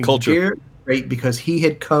 And culture. Garrett, great, because he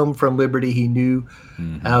had come from Liberty. He knew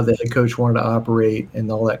how the head coach wanted to operate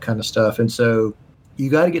and all that kind of stuff. And so you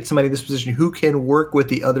got to get somebody in this position who can work with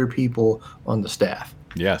the other people on the staff.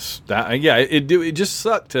 Yes. It just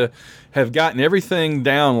sucked to have gotten everything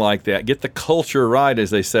down like that, get the culture right, as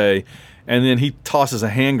they say, and then he tosses a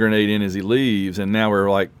hand grenade in as he leaves, and now we're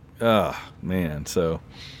like, oh, man. So,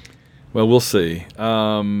 well, we'll see.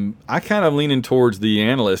 I kind of leaning towards the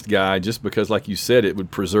analyst guy just because, like you said, it would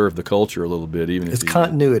preserve the culture a little bit. It's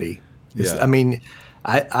continuity. Yeah. I mean,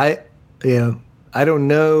 I don't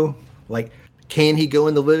know. Like, can he go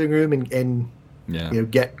in the living room and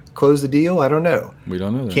close the deal? I don't know. We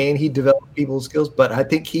don't know that. Can he develop people's skills? But I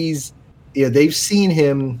think they've seen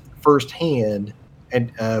him firsthand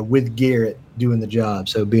and with Garrett doing the job.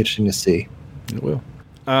 So it'll be interesting to see. It will.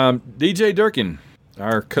 DJ Durkin,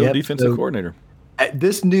 our co-defensive coordinator.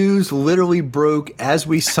 This news literally broke as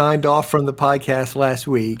we signed off from the podcast last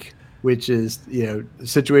week. which is,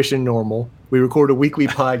 situation normal. We record a weekly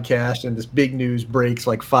podcast, and this big news breaks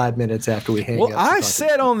like 5 minutes after we hang up. Well, I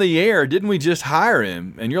said on the air, didn't we just hire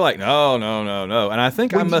him? And you're like, no. And I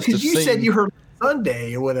think I must have seen. You said you heard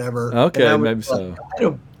Sunday or whatever. Okay, maybe so.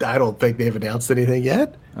 I don't think they've announced anything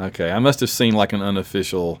yet. Okay, I must have seen like an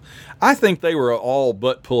unofficial. I think they were all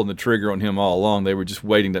but pulling the trigger on him all along. They were just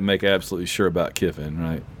waiting to make absolutely sure about Kiffin,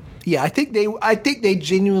 right? Yeah, I think they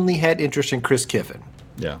genuinely had interest in Chris Kiffin.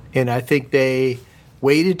 Yeah, and I think they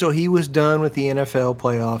waited till he was done with the NFL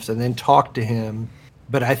playoffs and then talked to him.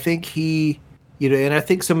 But I think he, and I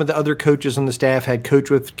think some of the other coaches on the staff had coached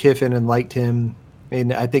with Kiffin and liked him.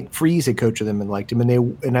 And I think Freeze had coached with him and liked him.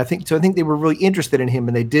 And I think they were really interested in him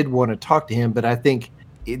and they did want to talk to him. But I think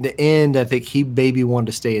in the end, I think he maybe wanted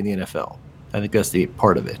to stay in the NFL. I think that's the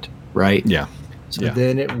part of it, right? Yeah. So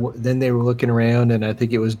then they were looking around, and I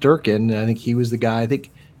think it was Durkin. And I think he was the guy. I think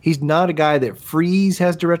he's not a guy that Freeze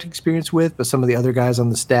has direct experience with, but some of the other guys on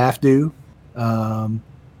the staff do.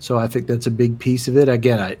 So I think that's a big piece of it.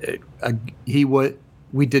 Again,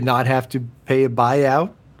 we did not have to pay a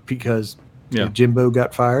buyout because Jimbo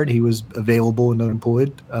got fired. He was available and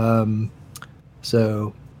unemployed.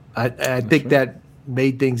 So I think that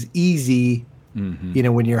made things easy,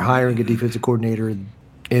 when you're hiring a defensive coordinator at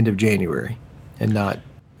the end of January and not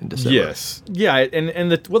in December. Yes. Yeah,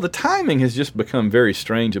 and the timing has just become very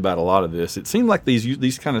strange about a lot of this. It seemed like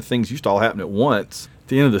these kind of things used to all happen at once at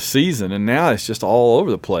the end of the season, and now it's just all over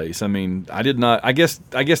the place. I mean, I guess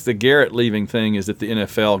the Garrett leaving thing is that the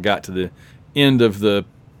NFL got to the end of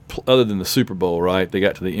other than the Super Bowl, right? They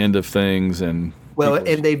got to the end of things, and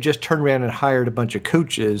they've just turned around and hired a bunch of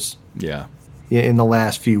coaches. Yeah. In the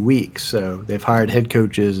last few weeks, so they've hired head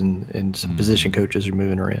coaches and some position coaches are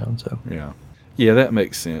moving around. So yeah, that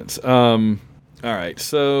makes sense. All right,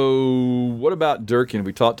 so what about Durkin?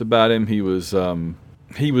 We talked about him. He was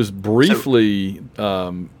briefly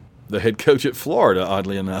the head coach at Florida,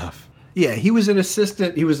 oddly enough. Yeah, he was an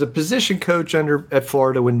assistant. He was a position coach at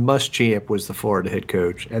Florida when Muschamp was the Florida head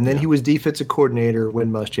coach. And then he was defensive coordinator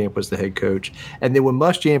when Muschamp was the head coach. And then when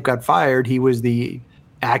Muschamp got fired, he was the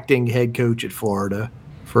acting head coach at Florida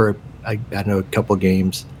for, I don't know, a couple of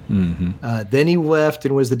games. Mm-hmm. Then he left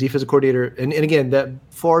and was the defensive coordinator. And again, that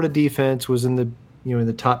Florida defense was in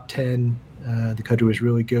the top 10. The country was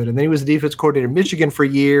really good. And then he was the defense coordinator in Michigan for a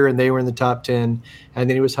year, and they were in the top 10. And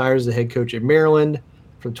then he was hired as the head coach at Maryland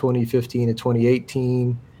from 2015 to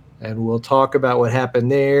 2018. And we'll talk about what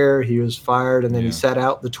happened there. He was fired, and then he sat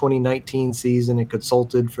out the 2019 season and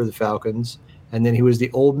consulted for the Falcons. And then he was the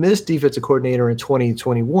Ole Miss defensive coordinator in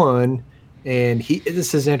 2021. And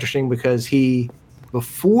this is interesting because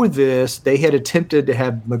before this, they had attempted to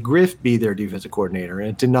have McGriff be their defensive coordinator, and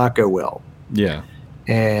it did not go well. Yeah.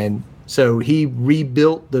 And so he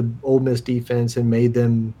rebuilt the Ole Miss defense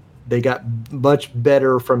and they got much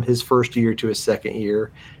better from his first year to his second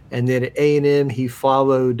year. And then at A&M, he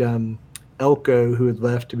followed Elko, who had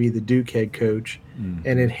left to be the Duke head coach,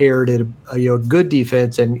 and inherited a good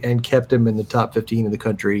defense and kept him in the top 15 of the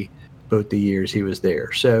country both the years he was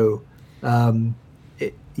there. So,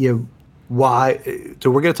 why?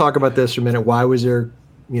 So we're going to talk about this for a minute. Why was there,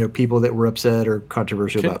 people that were upset or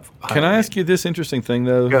controversial about? Can I ask you this interesting thing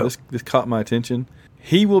though? This caught my attention.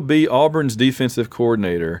 He will be Auburn's defensive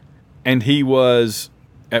coordinator, and he was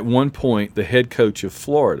at one point the head coach of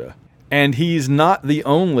Florida. And he's not the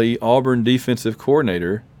only Auburn defensive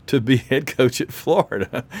coordinator to be head coach at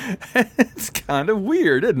Florida. It's kind of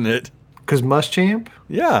weird, isn't it? Because Muschamp?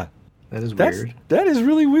 Yeah. That is weird. That is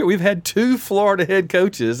really weird. We've had 2 Florida head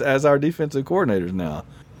coaches as our defensive coordinators now.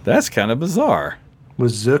 That's kind of bizarre.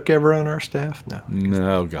 Was Zook ever on our staff? No.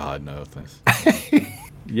 No, God, no. Thanks.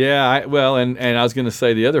 Yeah, and I was going to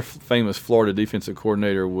say the other famous Florida defensive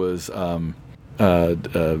coordinator was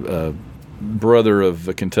brother of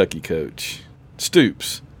the Kentucky coach,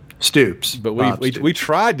 Stoops. But we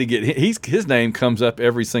tried to get his name comes up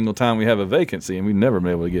every single time we have a vacancy, and we've never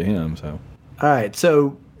been able to get him. So, all right.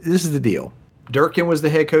 So this is the deal. Durkin was the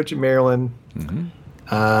head coach at Maryland. Mm-hmm.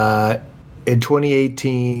 In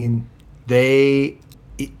 2018,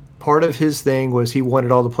 part of his thing was he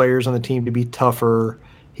wanted all the players on the team to be tougher.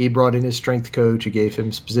 He brought in his strength coach. He gave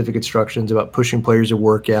him specific instructions about pushing players to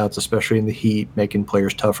workouts, especially in the heat, making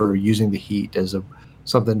players tougher, using the heat as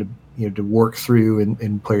something to work through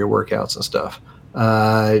in player workouts and stuff.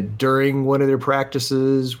 During one of their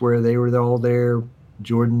practices where they were all there,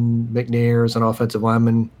 Jordan McNair, as an offensive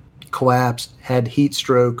lineman, collapsed, had heat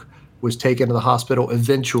stroke, was taken to the hospital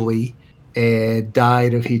eventually, and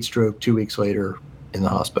died of heat stroke 2 weeks later in the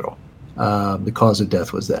hospital. The cause of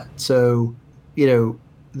death was that. So,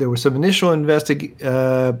 there was some initial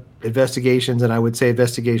investigations, and I would say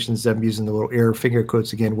investigations, I'm using the little air finger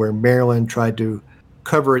quotes again, where Maryland tried to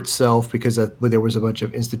cover itself because there was a bunch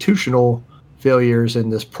of institutional failures in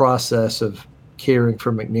this process of caring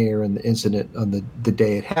for McNair and the incident on the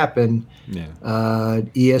day it happened. Yeah.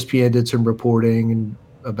 ESPN did some reporting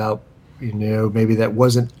about, maybe that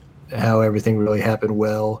wasn't how everything really happened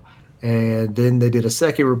well. And then they did a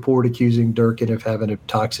second report accusing Durkin of having a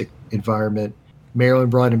toxic environment. Maryland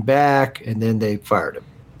brought him back, and then they fired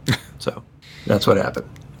him. So that's what happened.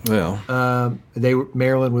 Well,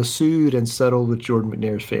 Maryland was sued and settled with Jordan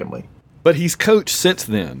McNair's family. but he's coached since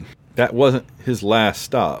then. That wasn't his last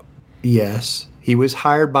stop. Yes. He was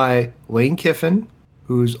hired by Lane Kiffin,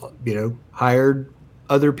 who's, hired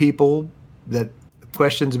other people that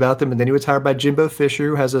questions about them. And then he was hired by Jimbo Fisher,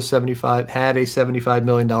 who had a $75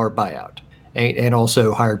 million buyout, and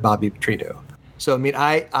also hired Bobby Petrino. So,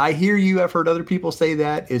 I hear you. I've heard other people say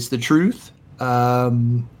that. It's the truth.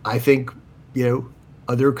 I think,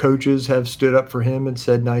 other coaches have stood up for him and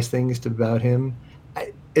said nice things about him.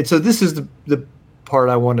 And so this is the part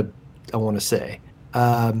I want to say.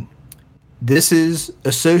 This is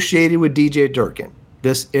associated with DJ Durkin.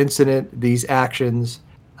 This incident, these actions.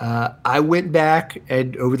 I went back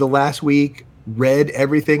and over the last week read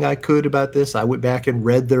everything I could about this. I went back and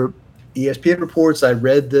read the ESPN reports. I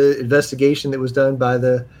read the investigation that was done by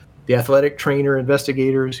the athletic trainer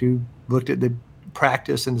investigators who looked at the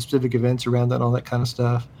practice and the specific events around that and all that kind of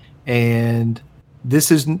stuff. And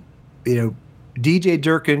this is, DJ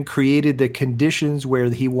Durkin created the conditions where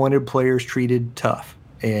he wanted players treated tough,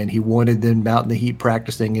 and he wanted them out in the heat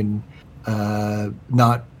practicing and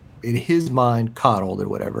not, in his mind, coddled or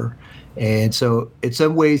whatever. And so in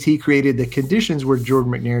some ways he created the conditions where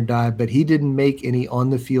Jordan McNair died, but he didn't make any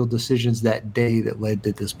on-the-field decisions that day that led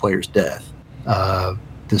to this player's death.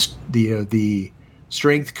 The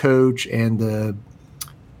strength coach and the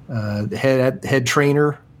head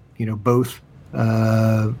trainer, both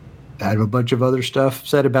had a bunch of other stuff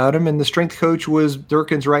said about him. And the strength coach was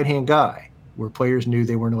Durkin's right-hand guy, where players knew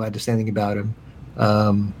they weren't allowed to say anything about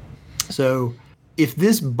him. So if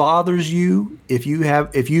this bothers you, if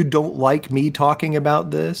you don't like me talking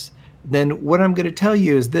about this, then what I'm going to tell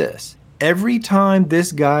you is this. Every time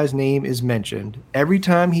this guy's name is mentioned, every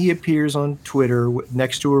time he appears on Twitter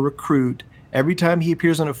next to a recruit, every time he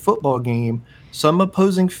appears on a football game, some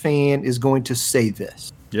opposing fan is going to say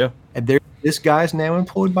this. Yeah. And this guy's now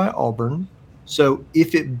employed by Auburn. So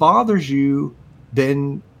if it bothers you,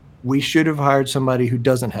 then we should have hired somebody who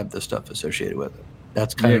doesn't have this stuff associated with it.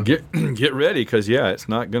 That's kind of get ready, because it's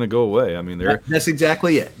not going to go away. That's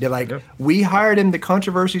exactly it. They're like, we hired him. The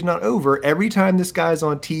controversy's not over. Every time this guy's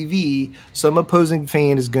on TV, some opposing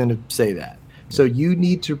fan is going to say that. So you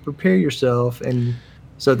need to prepare yourself, and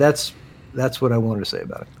so that's what I wanted to say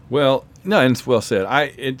about it. Well, no, and it's well said.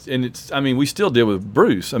 We still deal with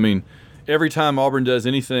Bruce. Every time Auburn does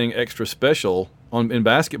anything extra special in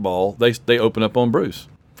basketball, they open up on Bruce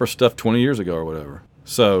for stuff 20 years ago or whatever.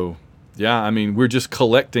 So. Yeah, we're just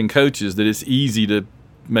collecting coaches that it's easy to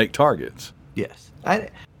make targets. Yes. I'm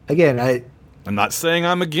not saying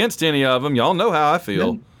I'm against any of them. Y'all know how I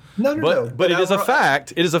feel. No. But it is a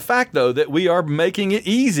fact. It is a fact, though, that we are making it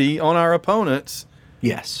easy on our opponents.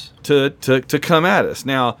 Yes. To come at us.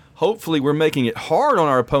 Now, hopefully we're making it hard on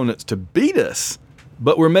our opponents to beat us,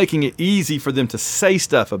 but we're making it easy for them to say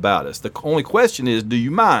stuff about us. The only question is, do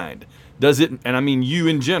you mind? Does it, and you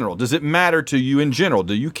in general, does it matter to you in general?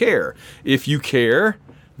 Do you care? If you care,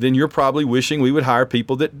 then you're probably wishing we would hire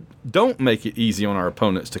people that don't make it easy on our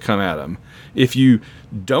opponents to come at them. If you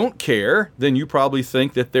don't care, then you probably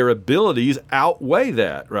think that their abilities outweigh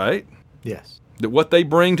that, right? Yes. That what they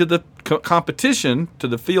bring to the competition, to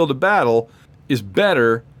the field of battle, is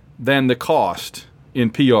better than the cost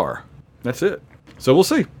in PR. That's it. So we'll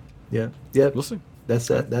see. Yeah. We'll see.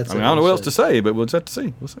 That's it. I don't know what else to say, but we'll just have to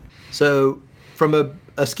see. We'll see. So from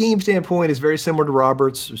a scheme standpoint, it's very similar to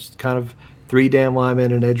Roberts. It's kind of 3 damn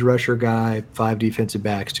linemen, an edge rusher guy, 5 defensive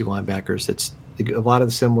backs, 2 linebackers. It's a lot of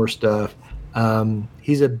the similar stuff.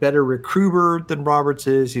 He's a better recruiter than Roberts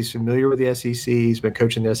is. He's familiar with the SEC. He's been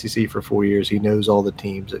coaching the SEC for 4 years. He knows all the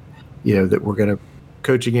teams that that we're going to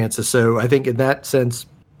coach against. So I think in that sense,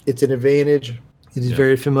 it's an advantage. He's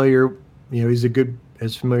very familiar. He's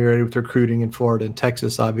has familiarity with recruiting in Florida and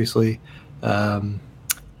Texas, obviously.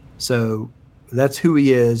 So that's who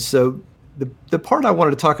he is. So the part I wanted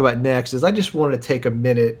to talk about next is I just wanted to take a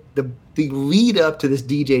minute. The lead up to this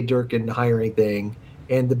DJ Durkin hiring thing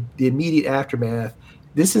and the immediate aftermath.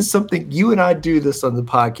 This is something you and I do this on the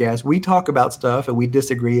podcast. We talk about stuff and we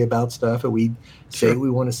disagree about stuff and we say what we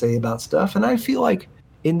want to say about stuff. And I feel like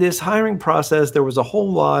in this hiring process, there was a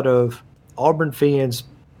whole lot of Auburn fans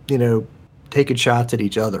taking shots at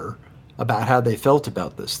each other about how they felt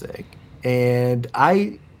about this thing. And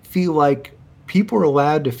I feel like people are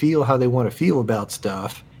allowed to feel how they want to feel about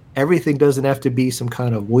stuff. Everything doesn't have to be some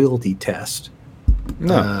kind of loyalty test.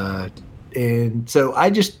 No. And so I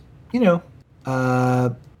just,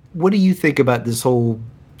 what do you think about this whole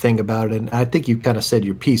thing about it? And I think you kind of said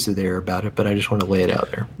your piece there about it, but I just want to lay it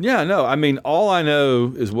out there. Yeah, no, I mean, all I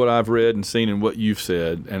know is what I've read and seen and what you've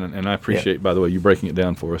said, and I appreciate, by the way, you breaking it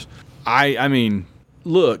down for us. I mean,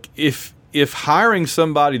 look, if hiring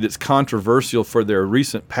somebody that's controversial for their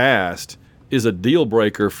recent past is a deal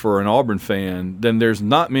breaker for an Auburn fan, then there's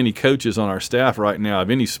not many coaches on our staff right now of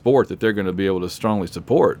any sport that they're going to be able to strongly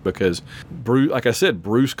support, because Bruce, like I said,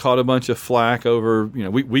 Bruce caught a bunch of flack over,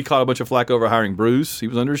 we caught a bunch of flack over hiring Bruce. He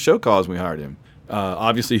was under a show cause when we hired him.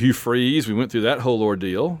 Obviously Hugh Freeze, we went through that whole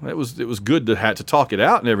ordeal. It was good to have to talk it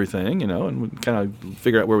out and everything, and kind of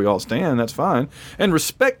figure out where we all stand. That's fine. And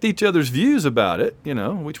respect each other's views about it,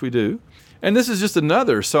 which we do. And this is just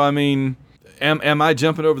another. So, I mean, Am I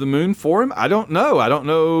jumping over the moon for him? I don't know.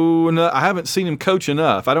 I haven't seen him coach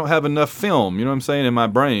enough. I don't have enough film, in my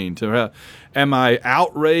brain. Am I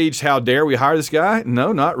outraged? How dare we hire this guy?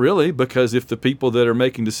 No, not really, because if the people that are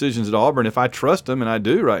making decisions at Auburn, if I trust them, and I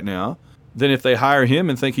do right now, then if they hire him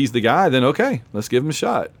and think he's the guy, then okay, let's give him a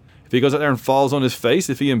shot. If he goes out there and falls on his face,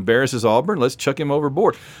 if he embarrasses Auburn, let's chuck him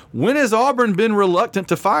overboard. When has Auburn been reluctant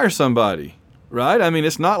to fire somebody, right? I mean,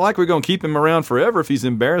 it's not like we're going to keep him around forever if he's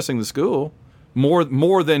embarrassing the school.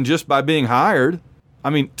 More than just by being hired. I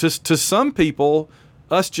mean, to some people,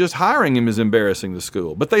 us just hiring him is embarrassing the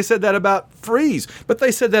school. But they said that about Freeze. But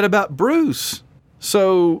they said that about Bruce.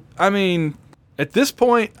 So, I mean, at this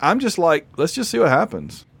point, I'm just like, let's just see what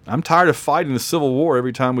happens. I'm tired of fighting the Civil War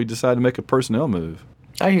every time we decide to make a personnel move.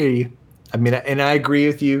 I hear you. I mean, and I agree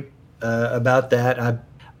with you about that.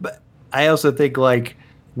 But I also think,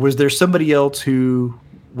 was there somebody else who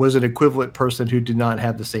was an equivalent person who did not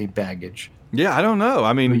have the same baggage? Yeah, I don't know.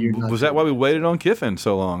 I mean, was that why we waited on Kiffin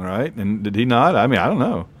so long, right? And did he not? I mean, I don't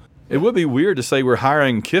know. It would be weird to say we're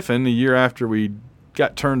hiring Kiffin a year after we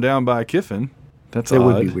got turned down by Kiffin. That's odd. It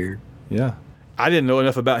would be weird. Yeah. I didn't know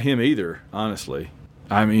enough about him either, honestly.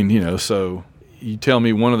 I mean, so you tell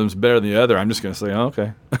me one of them's better than the other, I'm just going to say, oh,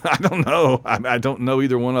 okay. I don't know. I don't know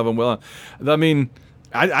either one of them well. I mean,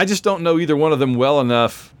 I just don't know either one of them well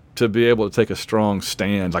enough to be able to take a strong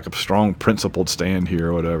stand, like a strong principled stand here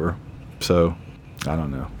or whatever. So, I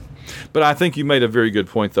don't know. But I think you made a very good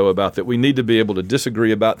point, though, about that we need to be able to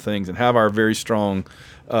disagree about things and have our very strong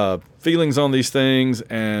feelings on these things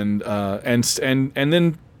and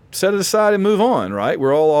then set it aside and move on, right?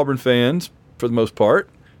 We're all Auburn fans for the most part,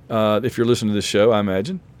 if you're listening to this show, I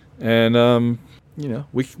imagine. And,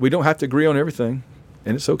 we don't have to agree on everything,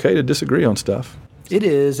 and it's okay to disagree on stuff. It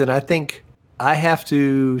is, and I think I have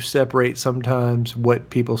to separate sometimes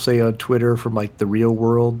what people say on Twitter from the real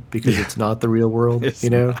world, because it's not the real world, it's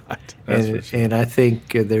not. And I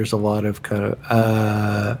think there's a lot of kind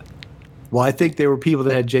of I think there were people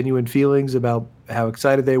that had genuine feelings about how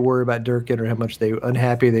excited they were about Durkin or how much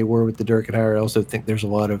unhappy they were with the Durkin hire. I also think there's a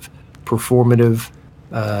lot of performative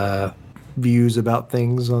views about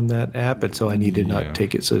things on that app, and so I need to not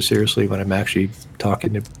take it so seriously when I'm actually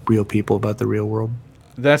talking to real people about the real world.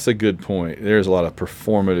 That's a good point. There's a lot of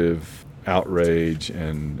performative outrage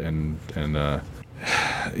and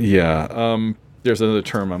there's another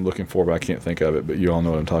term I'm looking for, but I can't think of it, but you all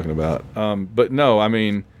know what I'm talking about. But no, I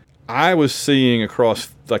mean, I was seeing across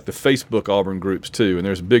the Facebook Auburn groups too, and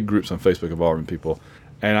there's big groups on Facebook of Auburn people,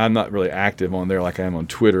 and I'm not really active on there like I am on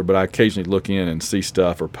Twitter, but I occasionally look in and see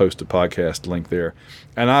stuff or post a podcast link there.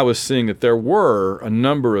 And I was seeing that there were a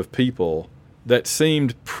number of people that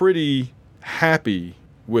seemed pretty happy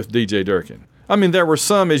with DJ Durkin. I mean, there were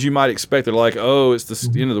some, as you might expect, they're like, oh, it's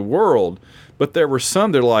the end of the world. But there were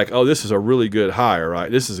some that are like, oh, this is a really good hire, right?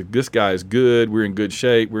 This guy is good. We're in good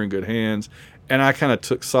shape. We're in good hands. And I kind of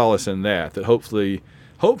took solace in that hopefully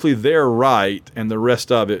they're right and the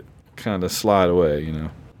rest of it kind of slide away,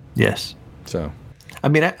 Yes. So, I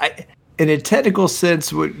mean, I in a technical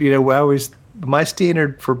sense, my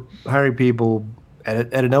standard for hiring people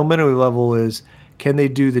at an elementary level is, can they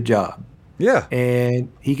do the job? Yeah.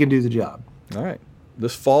 And he can do the job. All right.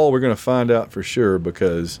 This fall, we're going to find out for sure,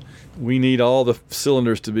 because we need all the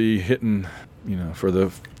cylinders to be hitting, for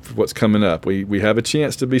what's coming up. We have a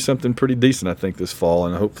chance to be something pretty decent, I think, this fall,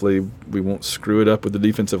 and hopefully we won't screw it up with the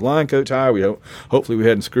defensive line coach hire. Hopefully we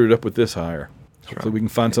hadn't screwed it up with this hire. Hopefully we can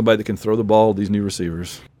find somebody that can throw the ball to these new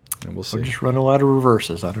receivers, and we'll see. Or just run a lot of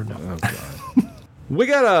reverses. I don't know. Oh, God. We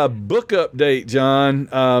got a book update,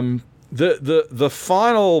 John. The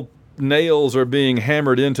final nails are being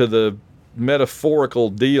hammered into the metaphorical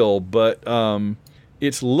deal, but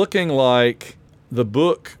it's looking like the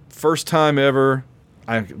book, first time ever.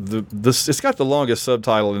 It's got the longest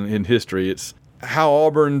subtitle in history. It's how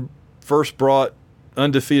Auburn first brought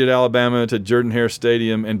undefeated Alabama to Jordan-Hare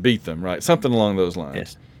Stadium and beat them, right? Something along those lines.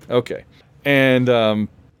 Yes. Okay. And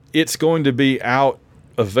it's going to be out,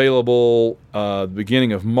 available the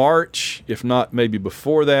beginning of March, if not maybe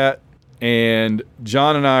before that. And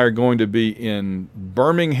John and I are going to be in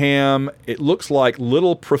Birmingham. It looks like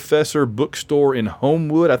Little Professor Bookstore in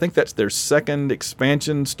Homewood. I think that's their second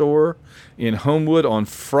expansion store in Homewood on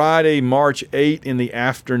Friday, March 8 in the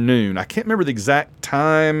afternoon. I can't remember the exact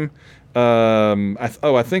time.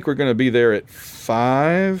 I think we're going to be there at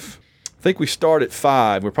 5. I think we start at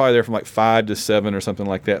 5. We're probably there from like 5 to 7 or something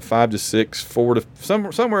like that. 5 to 6, 4 to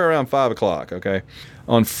somewhere around 5 o'clock. Okay,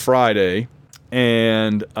 on Friday.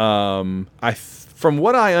 And from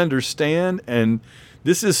what I understand, and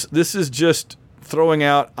this is just throwing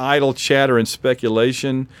out idle chatter and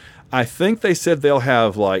speculation, I think they said they'll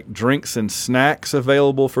have like drinks and snacks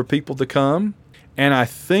available for people to come. And I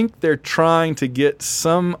think they're trying to get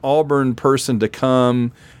some Auburn person to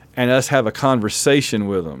come and us have a conversation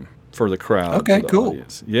with them for the crowd. Okay, cool.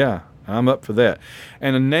 Audience. Yeah, I'm up for that.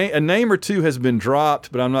 And a name or two has been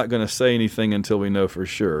dropped, but I'm not going to say anything until we know for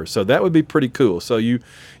sure. So that would be pretty cool. So you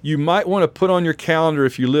might want to put on your calendar,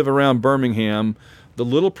 if you live around Birmingham, the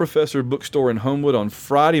Little Professor Bookstore in Homewood on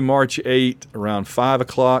Friday, March 8, around 5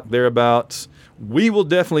 o'clock, thereabouts. We will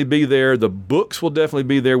definitely be there. The books will definitely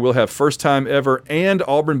be there. We'll have First Time Ever and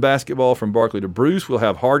Auburn Basketball from Barkley to Bruce. We'll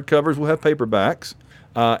have hardcovers. We'll have paperbacks.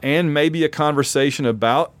 And maybe a conversation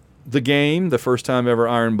about the game, the First Time Ever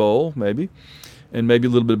Iron Bowl, maybe. And maybe a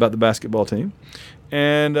little bit about the basketball team.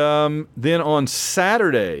 And then on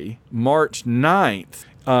Saturday, March 9th,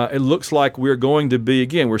 it looks like we're going to be,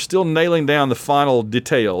 again, we're still nailing down the final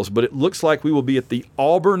details, but it looks like we will be at the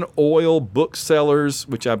Auburn Oil Booksellers,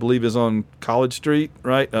 which I believe is on College Street,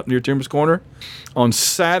 right, up near Timbers Corner, on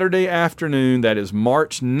Saturday afternoon. That is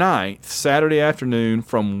March 9th, Saturday afternoon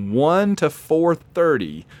from 1 to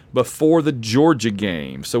 4:30 before the Georgia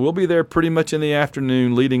game. So we'll be there pretty much in the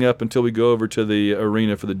afternoon leading up until we go over to the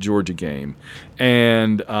arena for the Georgia game.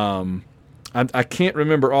 And I can't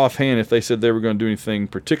remember offhand if they said they were going to do anything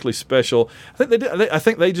particularly special. I think they did. I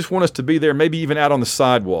think they just want us to be there, maybe even out on the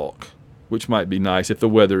sidewalk, which might be nice if the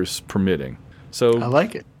weather's permitting. So I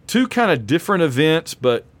like it. 2 kind of different events,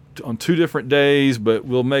 but on 2 different days. But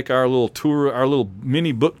we'll make our little tour, our little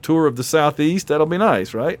mini book tour of the Southeast. That'll be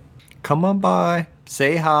nice, right? Come on by,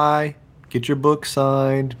 say hi, get your book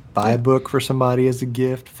signed, buy a book for somebody as a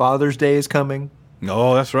gift. Father's Day is coming.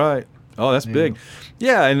 Oh, that's right. Oh, that's big.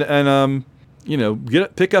 Yeah, and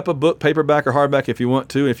pick up a book, paperback or hardback if you want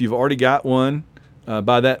to. If you've already got one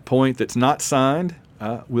by that point that's not signed,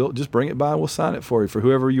 we'll just bring it by and we'll sign it for you, for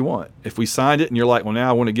whoever you want. If we signed it and you're like, well, now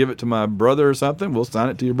I want to give it to my brother or something, we'll sign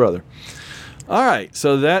it to your brother. All right,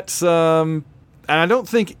 so that's and I don't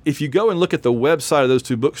think, if you go and look at the website of those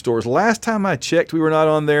 2 bookstores, last time I checked we were not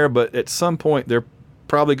on there, but at some point they're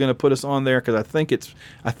probably going to put us on there, because I think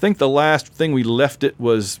the last thing we left it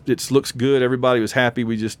was it looks good, everybody was happy,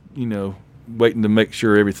 we just waiting to make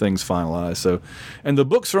sure everything's finalized. So, and the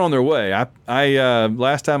books are on their way. I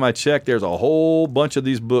last time I checked, there's a whole bunch of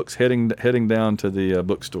these books heading down to the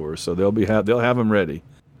bookstores, so they'll have them ready.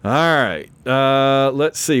 All right,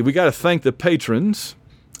 let's see. We got to thank the patrons,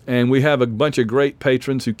 and we have a bunch of great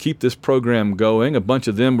patrons who keep this program going. A bunch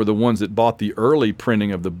of them were the ones that bought the early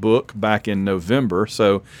printing of the book back in November.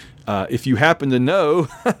 So if you happen to know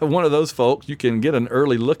one of those folks, you can get an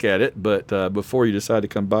early look at it, but before you decide to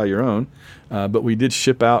come buy your own. But we did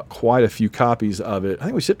ship out quite a few copies of it. I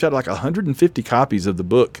think we shipped out like 150 copies of the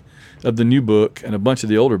book, of the new book, and a bunch of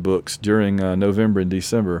the older books during November and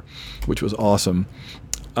December, which was awesome.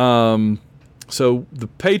 So the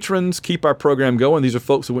patrons keep our program going. These are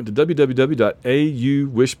folks who went to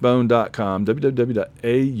www.auwishbone.com,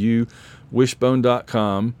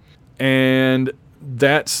 www.auwishbone.com, and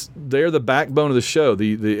they're the backbone of the show,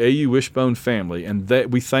 the AU Wishbone family, and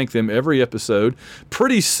we thank them every episode.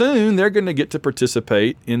 Pretty soon, they're going to get to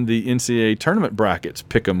participate in the NCAA tournament brackets.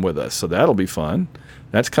 Pick them with us, so that'll be fun.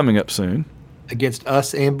 That's coming up soon. Against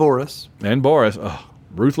us and Boris.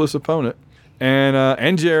 Ruthless opponent.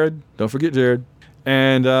 And Jared. Don't forget Jared.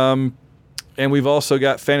 And we've also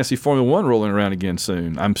got Fantasy Formula 1 rolling around again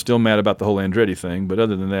soon. I'm still mad about the whole Andretti thing, but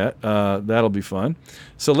other than that, that'll be fun.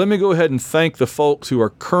 So let me go ahead and thank the folks who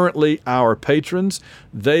are currently our patrons.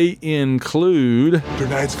 They include...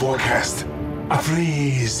 Tonight's forecast. A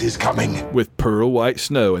freeze is coming. With pearl white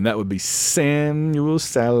snow, and that would be Samuel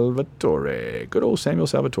Salvatore. Good old Samuel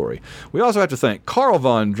Salvatore. We also have to thank Carl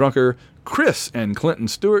Von Drunker, Chris and Clinton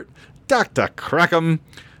Stewart, Dr. Crackham,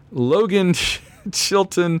 Logan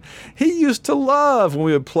Chilton. He used to love when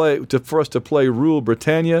we would for us to play Rule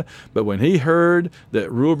Britannia, but when he heard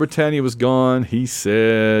that Rule Britannia was gone, he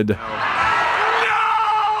said, No,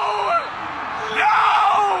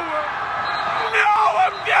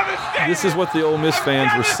 I'm devastated. This is what the Ole Miss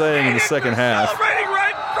fans were saying in the second half. Celebrating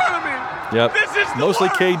right in front of me. Yep. This is the Mostly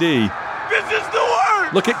worst. KD. This is the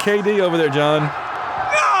worst. Look at KD over there, John.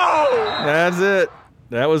 No. That's it.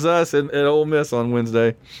 That was us at Ole Miss on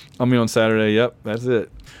Saturday. Yep, that's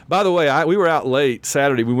it. By the way, we were out late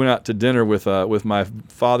Saturday. We went out to dinner with my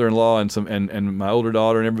father-in-law and my older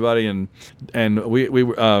daughter and everybody, and we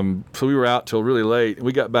were out till really late.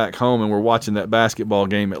 We got back home and we're watching that basketball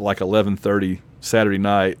game at like 11:30 Saturday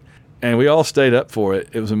night. And we all stayed up for it.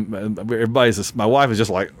 It was my wife was just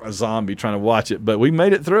like a zombie trying to watch it, but we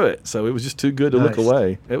made it through it. So it was just too good to look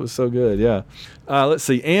away. It was so good, yeah. Let's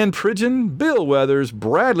see. Ann Pridgeon, Bill Weathers,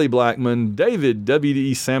 Bradley Blackman, David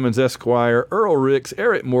W.D. Sammons Esquire, Earl Ricks,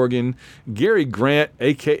 Eric Morgan, Gary Grant,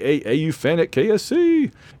 a.k.a. AU fan at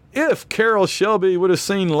KSC. If Carol Shelby would have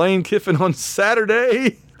seen Lane Kiffin on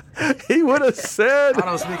Saturday, he would have said, I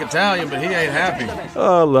don't speak Italian, but he ain't happy.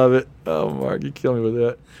 Oh, I love it. Oh, Mark, you kill me with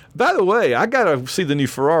that. By the way, I got to see the new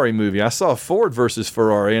Ferrari movie. I saw Ford versus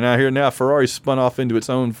Ferrari, and I hear now Ferrari spun off into its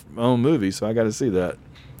own movie, so I got to see that.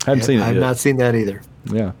 Haven't seen it yet. I've not seen that either.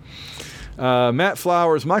 Yeah. Matt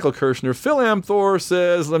Flowers, Michael Kirshner, Phil Amthor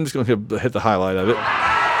says, I'm just going to hit the highlight of it.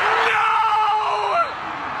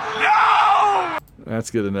 No.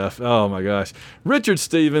 That's good enough. Oh, my gosh. Richard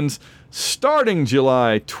Stevens, starting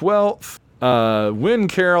July 12th, Win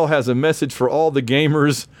Carroll has a message for all the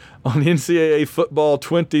gamers on NCAA Football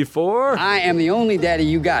 24. I am the only daddy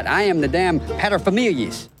you got. I am the damn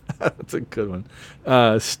paterfamilias. That's a good one.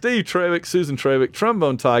 Steve Trevick, Susan Trevick,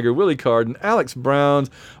 Trombone Tiger, Willie Carden, Alex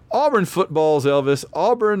Browns, Auburn football's Elvis.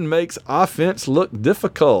 Auburn makes offense look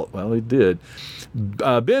difficult. Well, he did.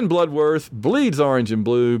 Ben Bloodworth, bleeds orange and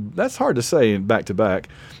blue. That's hard to say in back-to-back.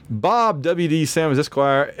 Bob W.D. Sammons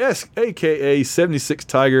Esquire, a.k.a. 76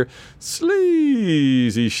 Tiger,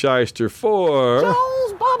 Sleazy Shyster 4.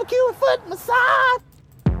 Jones barbecue foot massage.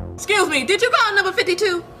 Excuse me, did you call number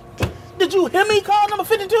 52? Did you hear me call number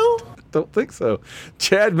 52? Don't think so.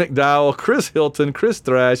 Chad McDowell, Chris Hilton, Chris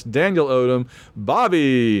Thrash, Daniel Odom,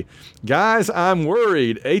 Bobby. Guys, I'm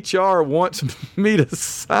worried. HR wants me to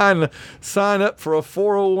sign up for a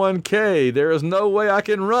 401k. There is no way I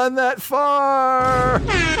can run that far.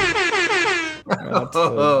 That's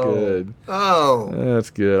so good. Oh. That's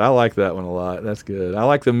good. I like that one a lot. That's good. I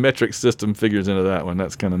like the metric system figures into that one.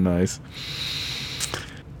 That's kind of nice.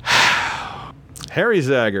 Harry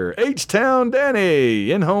Zager, H-Town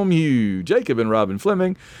Danny, In-Home Hugh, Jacob and Robin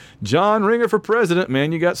Fleming, John Ringer for president.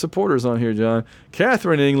 Man, you got supporters on here, John.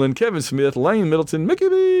 Catherine England, Kevin Smith, Lane Middleton, Mickey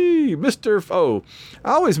B, Mr.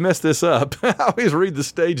 I always mess this up. I always read the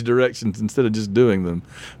stage directions instead of just doing them.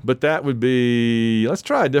 But that would be, let's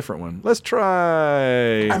try a different one. Let's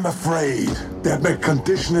try. I'm afraid that my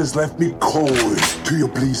condition has left me cold to your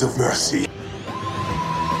pleas of mercy.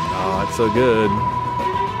 Oh, that's so good.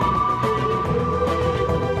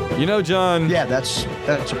 You know, John. Yeah, that's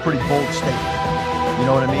a pretty bold statement. You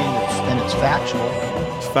know what I mean? It's factual.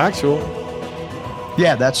 It's factual.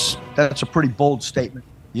 Yeah, that's a pretty bold statement.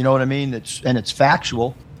 You know what I mean? It's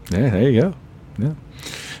factual. Yeah, there you go. Yeah.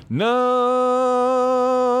 No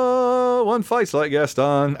one fights like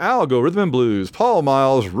Gaston. Algo, Rhythm and Blues, Paul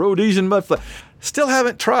Miles, Rhodesian Mudflap. Still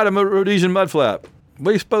haven't tried a Rhodesian Mudflap. What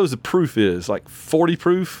do you suppose the proof is? Like 40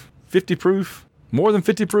 proof? 50 proof? More than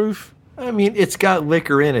 50 proof? I mean, it's got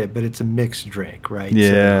liquor in it, but it's a mixed drink, right?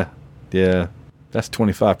 Yeah, yeah. That's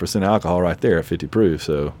 25% alcohol right there at 50 proof,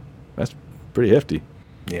 so that's pretty hefty.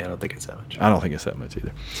 Yeah, I don't think it's that much. I don't think it's that much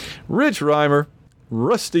either. Rich Reimer,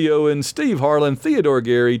 Rusty Owen, Steve Harlan, Theodore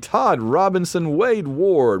Gary, Todd Robinson, Wade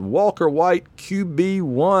Ward, Walker White,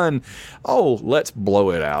 QB1. Oh, let's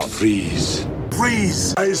blow it out. Freeze.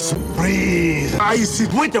 Freeze. Ice. Freeze. Icy.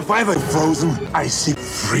 Winter fiber. Frozen. Icy.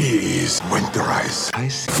 Freeze. Winter ice.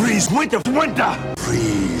 Ice. Freeze. Winter. Winter.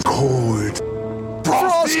 Freeze. Cold.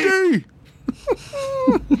 Frosty.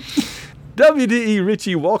 WDE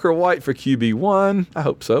Richie, Walker White for QB1. I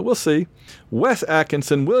hope so. We'll see. Wes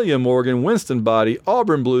Atkinson, William Morgan, Winston Body,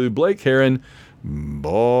 Auburn Blue, Blake Heron,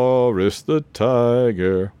 Boris the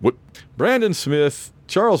Tiger, Brandon Smith,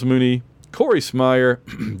 Charles Mooney, Corey Smyer,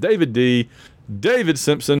 David D., David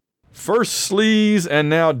Simpson, First Sleaze, and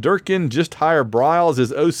now Durkin. Just hire Bryles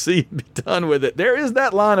as OC and be done with it. There is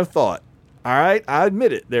that line of thought. All right? I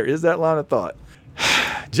admit it. There is that line of thought.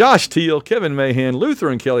 Josh Teal, Kevin Mahan, Luther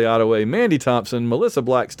and Kelly Ottaway, Mandy Thompson, Melissa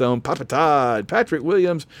Blackstone, Papa Todd, Patrick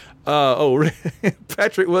Williams.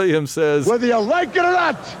 Patrick Williams says, whether you like it or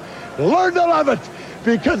not, learn to love it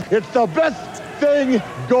because it's the best thing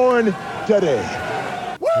going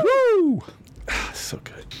today. Woo! So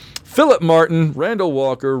good. Philip Martin, Randall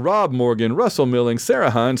Walker, Rob Morgan, Russell Milling,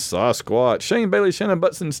 Sarah Hines, Sasquatch, Shane Bailey, Shannon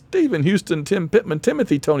Butson, Stephen Houston, Tim Pittman,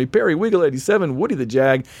 Timothy, Tony Perry, Wiggle87, Woody the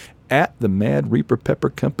Jag, at the Mad Reaper Pepper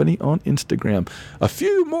Company on Instagram. A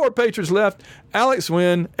few more patrons left. Alex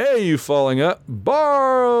Wynn, AU Falling Up,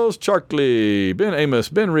 Barles Charkley, Ben Amos,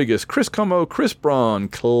 Ben Regas, Chris Como, Chris Braun,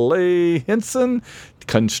 Clay Henson,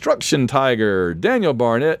 Construction Tiger, Daniel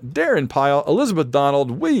Barnett, Darren Pyle, Elizabeth Donald,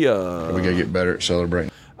 we gotta get better at celebrating.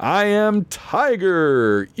 I am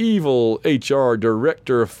Tiger, evil HR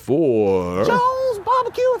director for Jones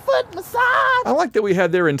Barbecue and Foot Massage. I like that we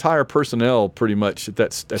had their entire personnel pretty much at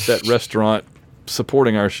that restaurant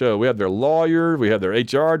supporting our show. We have their lawyer, we have their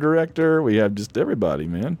HR director, we have just everybody,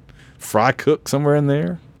 man. Fry cook somewhere in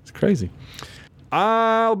there. It's crazy.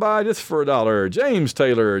 I'll buy this for $1. James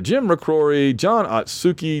Taylor, Jim McCrory, John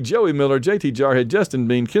Otsuki, Joey Miller, JT Jarhead, Justin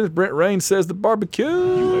Bean, Kenneth Brent Rain says the barbecue.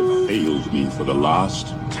 You have failed me for the last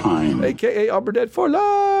time. AKA Auberdette for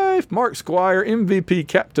life. Mark Squire, MVP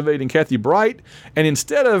captivating Kathy Bright. And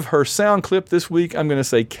instead of her sound clip this week, I'm going to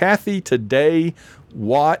say Kathy today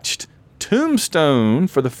watched Tombstone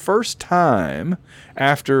for the first time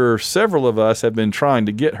after several of us have been trying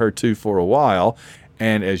to get her to for a while.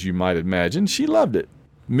 And as you might imagine, she loved it.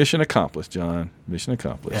 Mission accomplished, John. Mission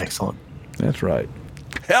accomplished. Excellent. That's right.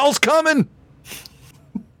 Hell's coming.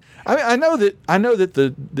 I mean, I know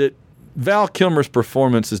that Val Kilmer's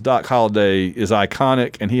performance as Doc Holliday is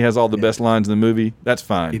iconic, and he has all the best lines in the movie. That's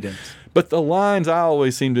fine. He does. But the lines I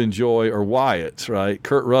always seem to enjoy are Wyatt's, right?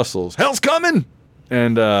 Kurt Russell's. Hell's coming,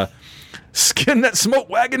 and skin that smoke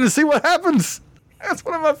wagon and see what happens. That's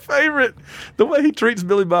one of my favorite. The way he treats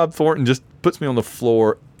Billy Bob Thornton just puts me on the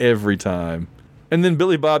floor every time. And then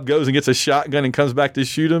Billy Bob goes and gets a shotgun and comes back to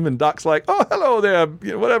shoot him. And Doc's like, oh, hello there,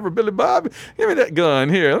 whatever, Billy Bob. Give me that gun.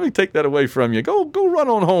 Here, let me take that away from you. Go run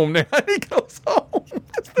on home now. And he goes home.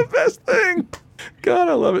 That's the best thing. God,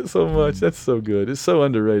 I love it so much. That's so good. It's so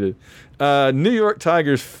underrated. New York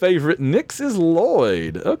Tigers' favorite Knicks is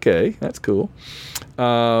Lloyd. Okay, that's cool.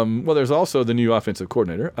 Well, there's also the new offensive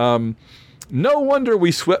coordinator. No wonder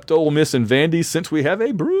we swept Ole Miss and Vandy since we have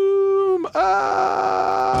a broom.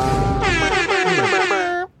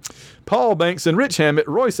 Paul Bankson, Rich Hammett,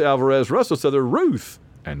 Royce Alvarez, Russell Souther, Ruth,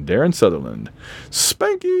 and Darren Sutherland.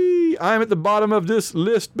 Spanky, I'm at the bottom of this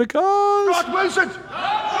list because... Rod Wilson!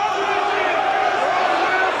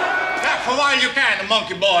 Back for a while you can,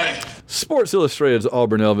 monkey boy. Sports Illustrated's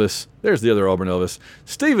Auburn Elvis. There's the other Auburn Elvis.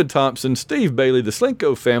 Stephen Thompson, Steve Bailey, the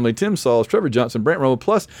Slinko family, Tim Sauls, Trevor Johnson, Brent Romo,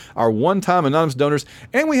 plus our one-time anonymous donors.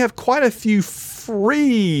 And we have quite a few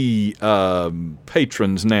free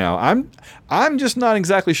patrons now. I'm just not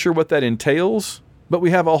exactly sure what that entails, but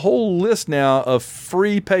we have a whole list now of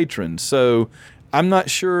free patrons. So I'm not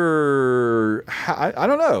sure. I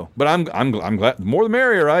don't know, but I'm glad. The more the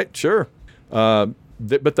merrier, right? Sure.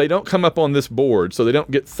 But they don't come up on this board, so they don't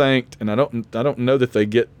get thanked, and I don't know that they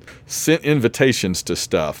get sent invitations to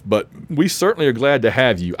stuff. But we certainly are glad to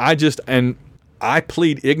have you. I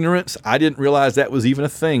plead ignorance. I didn't realize that was even a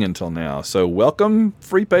thing until now. So welcome,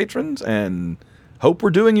 free patrons, and hope we're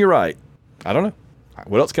doing you right. I don't know.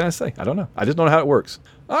 What else can I say? I don't know. I just don't know how it works.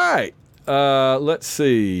 All right. Let's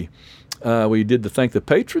see. We did the thank the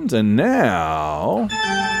patrons, and now...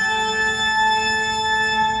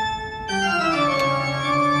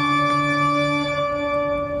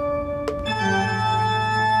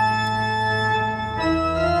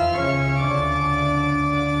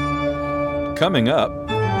 Coming up,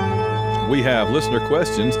 we have listener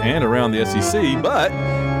questions and around the SEC, but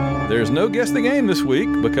there's no Guess the Game this week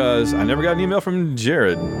because I never got an email from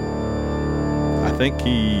Jared. I think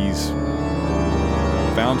he's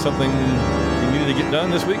found something he needed to get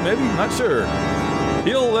done this week, maybe? Not sure.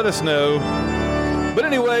 He'll let us know. But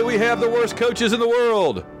anyway, we have the worst coaches in the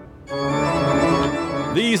world.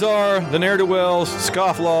 These are the ne'er-do-wells,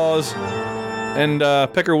 scofflaws, and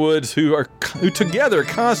Peckerwoods who together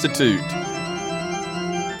constitute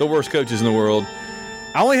the worst coaches in the world.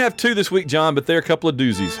 I only have two this week, John, but they're a couple of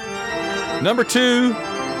doozies. Number 2,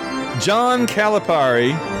 John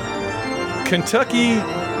Calipari. Kentucky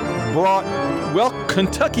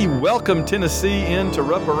welcomed Tennessee into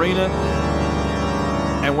Rupp Arena.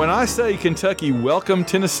 And when I say Kentucky welcomed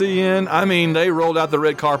Tennessee in, I mean they rolled out the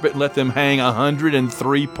red carpet and let them hang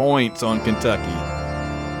 103 points on Kentucky.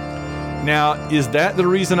 Now, is that the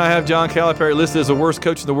reason I have John Calipari listed as the worst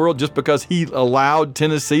coach in the world, just because he allowed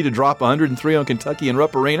Tennessee to drop 103 on Kentucky in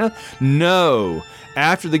Rupp Arena? No.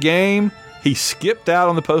 After the game, he skipped out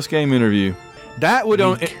on the post-game interview. That would,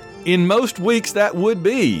 in most weeks, that would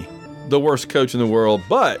be the worst coach in the world.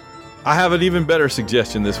 But I have an even better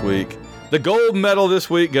suggestion this week. The gold medal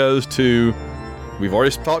this week goes to, we've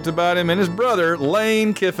already talked about him and his brother,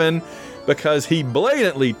 Lane Kiffin, because he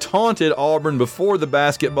blatantly taunted Auburn before the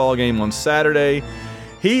basketball game on Saturday.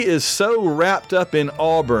 He is so wrapped up in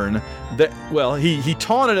Auburn that, well, he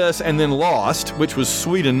taunted us and then lost, which was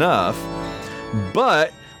sweet enough.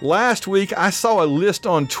 But last week I saw a list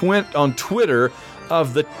on Twitter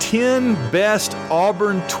of the 10 best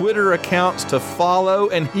Auburn Twitter accounts to follow,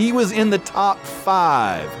 and he was in the top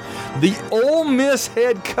 5. The Ole Miss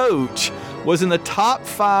head coach was in the top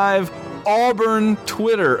 5 Auburn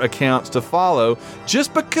Twitter accounts to follow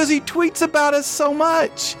just because he tweets about us so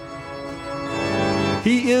much.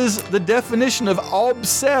 He is the definition of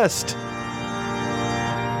obsessed.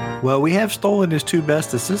 Well, we have stolen his 2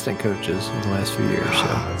 best assistant coaches in the last few years. So.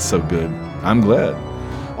 That's so good. I'm glad.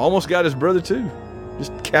 Almost got his brother too.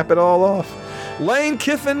 Just cap it all off. Lane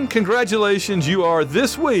Kiffin, congratulations. You are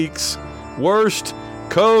this week's worst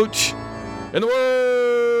coach in the world.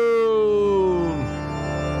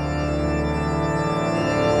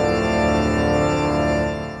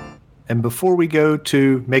 And before we go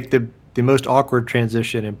to make the most awkward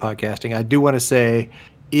transition in podcasting, I do want to say,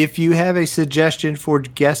 if you have a suggestion for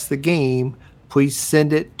Guess the Game, please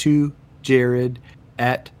send it to Jared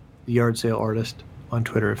at the Yard Sale Artist on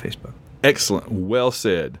Twitter or Facebook. Excellent. Well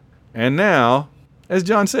said. And now, as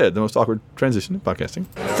John said, the most awkward transition in podcasting.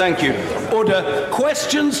 Thank you. Order.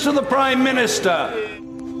 Questions to the Prime Minister.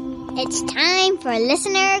 It's time for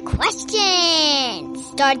listener questions.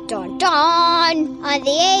 Dun, dun, dun, on the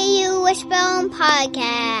AU Wishbone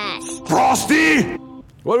podcast. Frosty!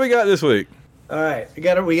 What do we got this week? All right,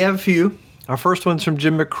 we have a few. Our first one's from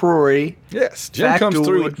Jim McCrory. Yes, Jim comes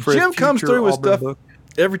through with stuff book.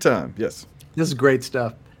 Every time. Yes. This is great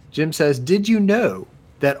stuff. Jim says, did you know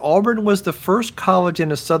that Auburn was the first college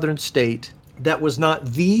in a southern state that was not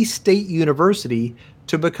the state university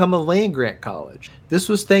to become a land-grant college? This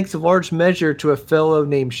was thanks in large measure to a fellow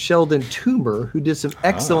named Sheldon Toomer, who did some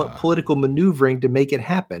excellent political maneuvering to make it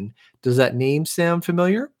happen. Does that name sound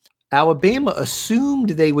familiar? Alabama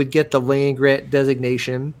assumed they would get the land-grant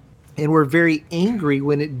designation and were very angry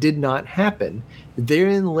when it did not happen.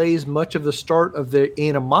 Therein lays much of the start of the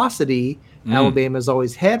animosity Alabama's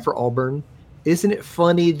always had for Auburn. Isn't it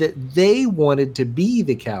funny that they wanted to be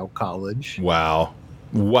the Cow College? Wow.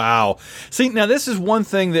 See, now this is one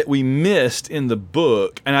thing that we missed in the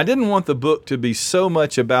book, and I didn't want the book to be so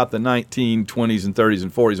much about the 1920s and 30s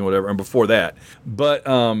and 40s and whatever, and before that. But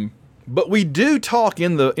we do talk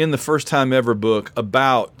in the First Time Ever book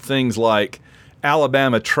about things like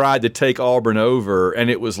Alabama tried to take Auburn over, and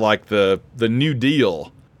it was like the New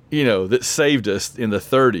Deal, that saved us in the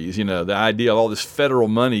 30s. The idea of all this federal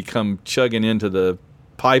money come chugging into the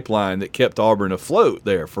pipeline that kept Auburn afloat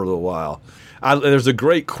there for a little while. There's a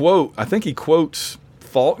great quote. I think he quotes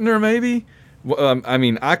Faulkner, maybe.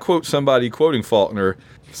 I quote somebody quoting Faulkner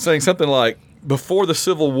saying something like, before the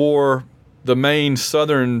Civil War, the main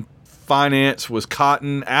Southern finance was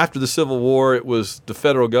cotton. After the Civil War, it was the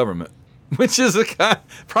federal government, which is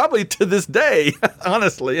probably to this day,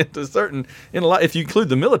 honestly, if you include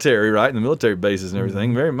the military, right, and the military bases and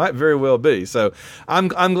everything, might very well be. So I'm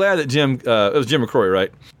glad that it was Jim McCrory,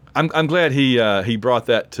 right? I'm glad he brought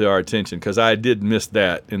that to our attention, because I did miss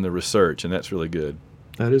that in the research, and that's really good.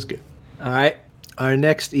 That is good. All right. Our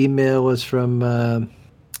next email is from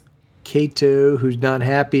Cato, who's not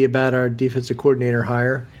happy about our defensive coordinator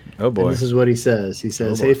hire. Oh, boy. And this is what he says. He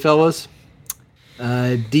says, hey, fellas,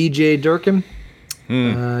 DJ Durkin,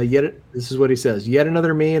 this is what he says. Yet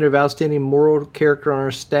another man of outstanding moral character on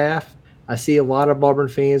our staff. I see a lot of Auburn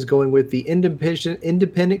fans going with the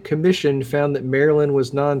independent commission found that Maryland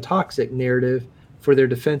was non-toxic narrative for their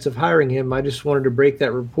defense of hiring him. I just wanted to break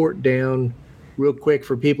that report down real quick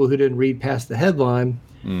for people who didn't read past the headline.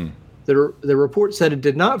 The report said it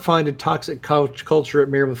did not find a toxic culture at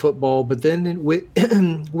Maryland football, but then it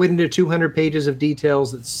went into 200 pages of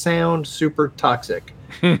details that sound super toxic.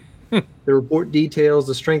 The report details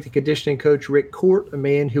the strength and conditioning coach Rick Court, a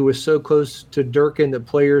man who was so close to Durkin that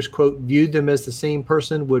players, quote, viewed them as the same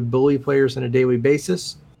person would bully players on a daily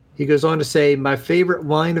basis. He goes on to say, my favorite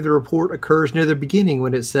line of the report occurs near the beginning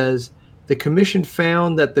when it says, the commission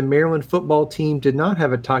found that the Maryland football team did not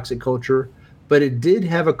have a toxic culture, but it did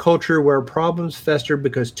have a culture where problems festered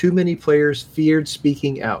because too many players feared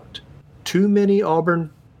speaking out. Too many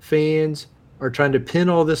Auburn fans are trying to pin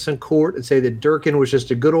all this in court and say that Durkin was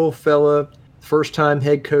just a good old fella, first-time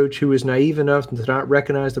head coach who was naive enough to not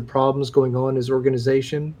recognize the problems going on in his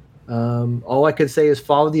organization. All I could say is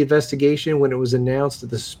follow the investigation. When it was announced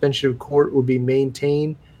that the suspension of court would be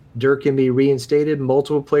maintained, Durkin be reinstated.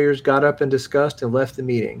 Multiple players got up and discussed and left the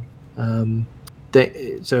meeting.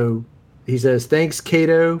 So he says, thanks,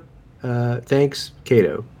 Cato. Thanks,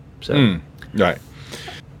 Cato. So, right.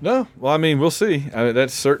 No, well, I mean, we'll see. I mean,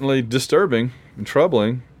 that's certainly disturbing and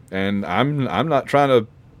troubling, and I'm not trying to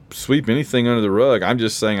sweep anything under the rug. I'm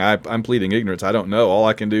just saying I'm pleading ignorance. I don't know. All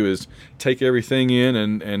I can do is take everything in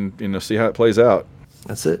and see how it plays out.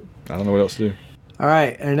 That's it. I don't know what else to do. All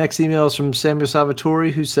right. Our next email is from Samuel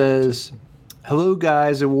Salvatore, who says, hello,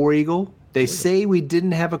 guys at War Eagle. They say we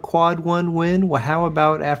didn't have a quad 1 win. Well, how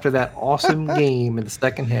about after that awesome game in the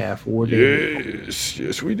second half?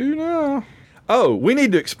 Yes, we do now. Oh, we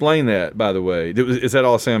need to explain that, by the way. Is that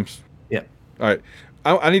all, Sam's? Yep. All right.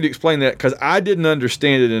 I need to explain that because I didn't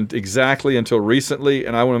understand it exactly until recently,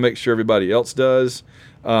 and I want to make sure everybody else does.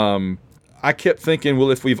 I kept thinking,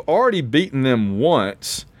 well, if we've already beaten them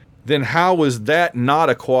once, then how was that not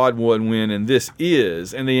a quad 1 win and this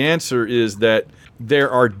is? And the answer is that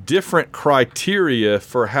there are different criteria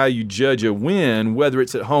for how you judge a win, whether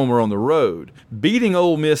it's at home or on the road. Beating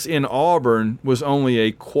Ole Miss in Auburn was only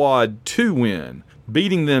a quad 2 win.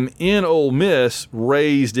 Beating them in Ole Miss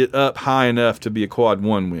raised it up high enough to be a quad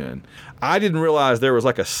 1 win. I didn't realize there was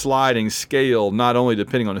like a sliding scale, not only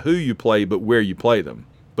depending on who you play, but where you play them.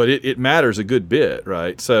 But it matters a good bit,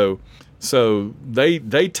 right? So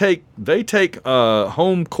they take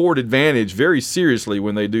home court advantage very seriously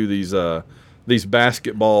when they do these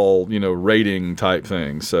basketball, rating type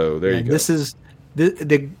things. So there you go. This is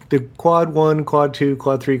the quad 1, quad 2,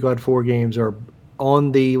 quad 3, quad 4 games are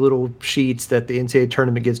on the little sheets that the NCAA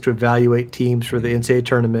tournament gets to evaluate teams for the NCAA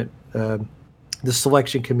tournament. The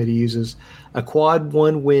selection committee uses. A quad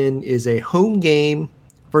 1 win is a home game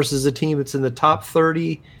versus a team that's in the top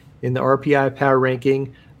 30 in the RPI power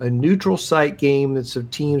ranking. A neutral site game that's of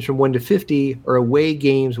teams from 1 to 50, or away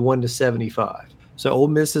games 1 to 75. So Ole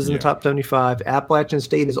Miss is in the top 75. Appalachian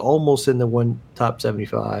State is almost in the top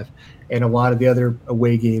 75, and a lot of the other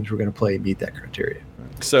away games we're going to play meet that criteria.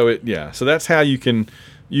 So so that's how you can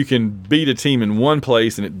beat a team in one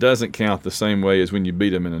place and it doesn't count the same way as when you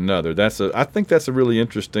beat them in another. I think that's a really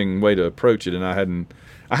interesting way to approach it, and I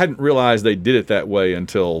hadn't realized they did it that way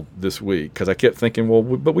until this week, because I kept thinking, well,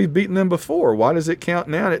 but we've beaten them before. Why does it count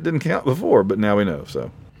now? And it didn't count before, but now we know.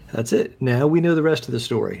 So that's it. Now we know the rest of the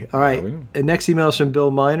story. All right. The next email is from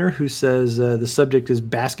Bill Miner, who says the subject is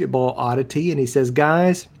basketball oddity, and he says,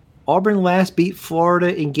 guys, Auburn last beat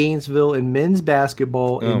Florida in Gainesville in men's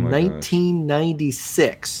basketball in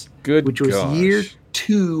 1996, which was year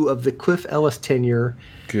 2 of the Cliff Ellis tenure.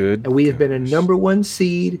 And we have been a number 1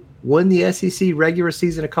 seed, won the SEC regular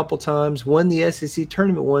season a couple times, won the SEC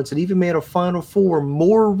tournament once, and even made a Final Four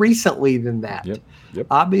more recently than that. Yep.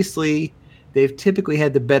 Obviously, they've typically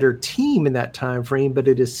had the better team in that time frame, but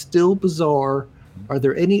it is still bizarre. Are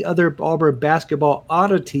there any other Auburn basketball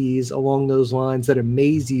oddities along those lines that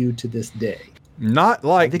amaze you to this day? Not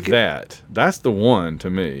like that. That's the one to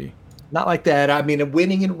me. Not like that. I mean,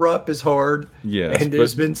 winning in Rupp is hard. Yes, and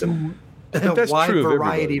there's been some wide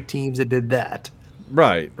variety of teams that did that.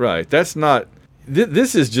 Right. That's not.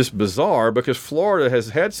 This is just bizarre because Florida has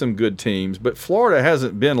had some good teams, but Florida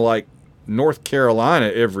hasn't been like North Carolina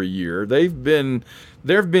every year. There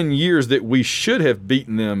have been years that we should have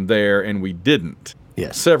beaten them there and we didn't.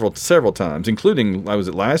 Yes. Several times, including, was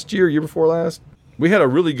it last year before last? We had a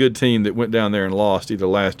really good team that went down there and lost either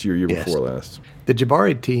last year before last. The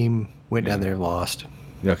Jabari team went down there and lost.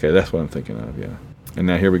 Okay, that's what I'm thinking of, yeah. And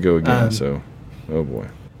now here we go again, oh boy.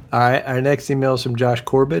 All right, our next email is from Josh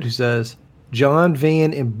Corbett, who says, John,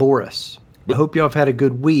 Van, and Boris, I hope y'all have had a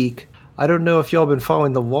good week. I don't know if y'all been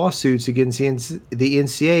following the lawsuits against the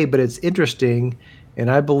NCAA, but it's interesting,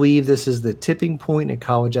 and I believe this is the tipping point in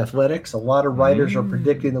college athletics. A lot of writers are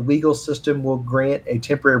predicting the legal system will grant a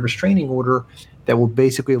temporary restraining order that will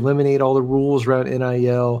basically eliminate all the rules around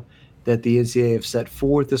NIL that the NCAA have set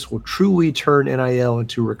forth. This will truly turn NIL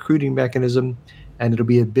into a recruiting mechanism, and it'll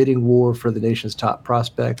be a bidding war for the nation's top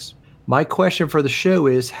prospects. My question for the show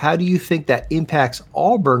is, how do you think that impacts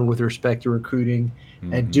Auburn with respect to recruiting?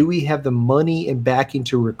 And do we have the money and backing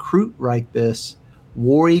to recruit like this?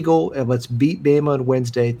 War Eagle, and let's beat Bama on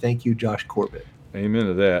Wednesday. Thank you, Josh Corbett. Amen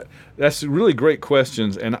to that. That's really great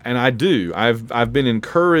questions, and I do. I've been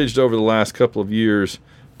encouraged over the last couple of years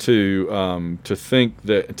to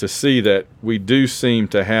see that we do seem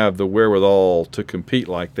to have the wherewithal to compete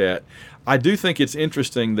like that. I do think it's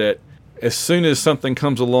interesting that as soon as something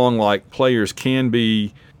comes along, like players can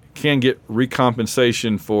get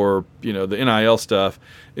recompensation for, the NIL stuff,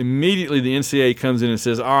 immediately the NCAA comes in and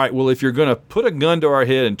says, all right, well, if you're going to put a gun to our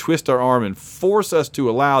head and twist our arm and force us to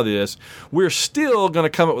allow this, we're still going to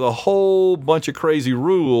come up with a whole bunch of crazy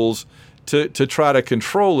rules to try to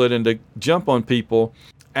control it and to jump on people.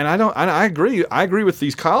 And I agree with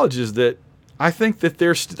these colleges that I think that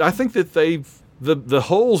the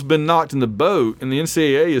hole's been knocked in the boat, and the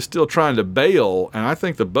NCAA is still trying to bail. And I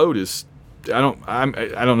think the boat is, I don't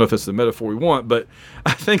know if that's the metaphor we want, but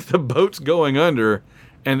I think the boat's going under,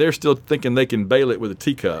 and they're still thinking they can bail it with a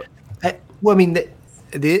teacup. Well, I mean, the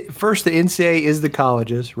NCAA is the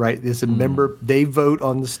colleges, right? It's a member; they vote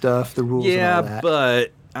on the stuff, the rules. Yeah, and all that.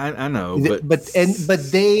 but I know, but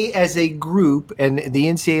they as a group and the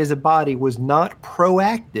NCAA as a body was not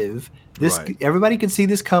proactive. Everybody could see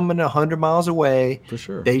this coming 100 miles away. For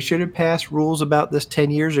sure, they should have passed rules about this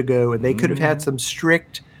 10 years ago, and they could have had some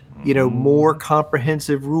strict, more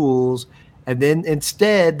comprehensive rules. And then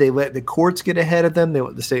instead, they let the courts get ahead of them. They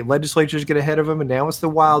let the state legislatures get ahead of them, and now it's the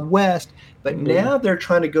Wild West. But now they're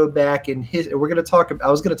trying to go back and we're going to talk. I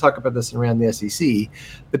was going to talk about this around the SEC,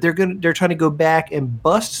 but they're trying to go back and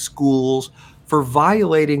bust schools for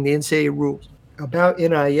violating the NCAA rules about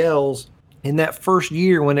NILs in that first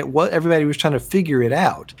year when everybody was trying to figure it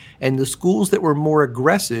out. And the schools that were more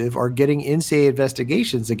aggressive are getting NCAA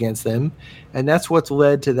investigations against them, and that's what's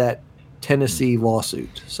led to that Tennessee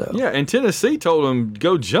lawsuit. So yeah, and Tennessee told them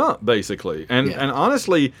go jump basically. And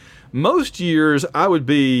honestly, most years I would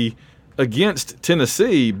be against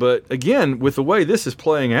Tennessee, but again, with the way this is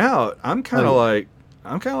playing out, I'm kind of like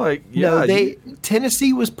yeah. No,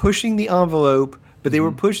 Tennessee was pushing the envelope, but they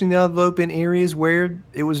were pushing the envelope in areas where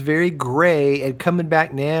it was very gray, and coming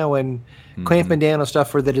back now and clamping down on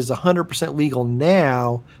stuff where that is 100% legal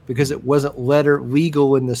now because it wasn't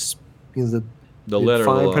legal in this, the letter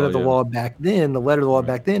fine of the law, print of the law back then. The letter of the law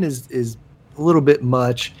back then is a little bit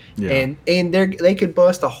much, and they could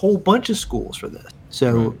bust a whole bunch of schools for this.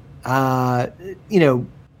 So, now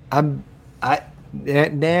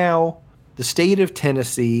the state of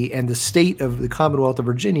Tennessee and the state of the Commonwealth of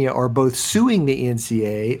Virginia are both suing the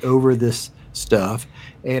NCAA over this stuff,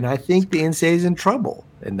 and I think the NCAA is in trouble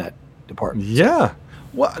in that department. Yeah,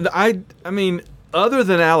 well, I mean, other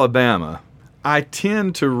than Alabama, I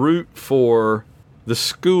tend to root for the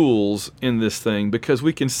schools in this thing because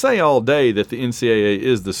we can say all day that the NCAA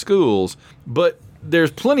is the schools, but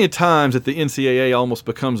there's plenty of times that the NCAA almost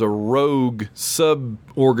becomes a rogue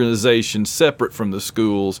sub-organization separate from the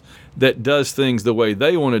schools that does things the way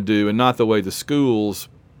they want to do and not the way the schools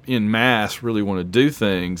in mass really want to do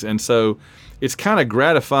things. And so it's kind of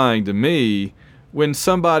gratifying to me when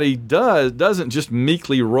somebody doesn't just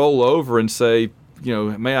meekly roll over and say,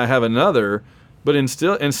 may I have another, but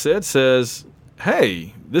instead says,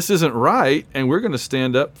 hey, this isn't right, and we're going to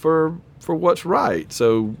stand up for what's right.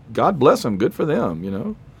 So God bless them. Good for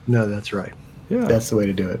them, No, that's right. Yeah. That's the way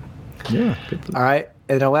to do it. Yeah. All right.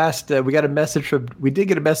 And our last, we did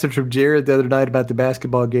get a message from Jared the other night about the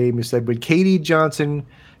basketball game. He said, when Katie Johnson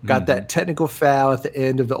got that technical foul at the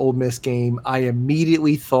end of the Ole Miss game, I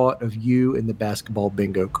immediately thought of you in the basketball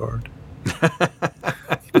bingo card.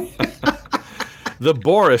 The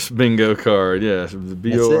Boris bingo card, yes, the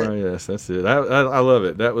BORIS. That's it. I love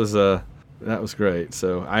it. That was great.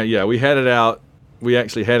 So we had it out. We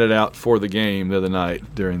actually had it out for the game the other night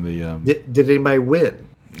during the. Did anybody win?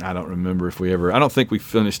 I don't remember if we ever. I don't think we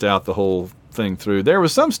finished out the whole thing through. There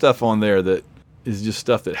was some stuff on there that is just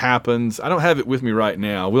stuff that happens. I don't have it with me right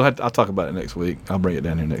now. I'll talk about it next week. I'll bring it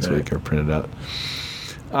down here next week or print it out.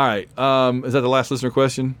 All right. Is that the last listener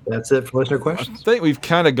question? That's it for listener questions. I think we've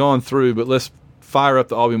kind of gone through, but let's fire up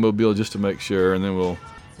the Automobile just to make sure, and then we'll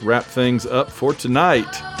wrap things up for tonight.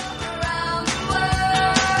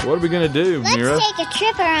 What are we going to do, Mira? Let's take a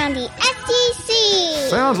trip around the SEC.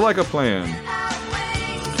 Sounds like a plan.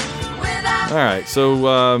 All right,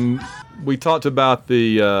 so we talked about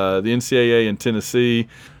the NCAA in Tennessee.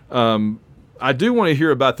 I do want to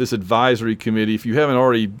hear about this advisory committee. If you haven't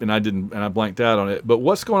already, and I blanked out on it, but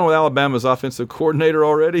what's going on with Alabama's offensive coordinator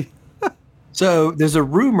already? So there was a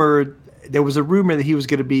rumor that he was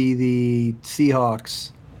going to be the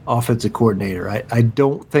Seahawks offensive coordinator. I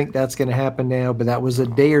don't think that's going to happen now, but that was a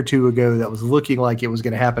day or two ago that was looking like it was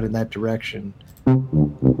going to happen in that direction.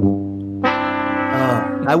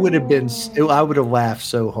 I would have laughed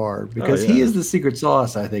so hard because he is the secret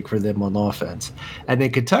sauce, I think, for them on offense. And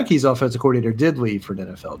then Kentucky's offensive coordinator did leave for an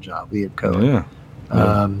NFL job, Liam Cohen. Yeah.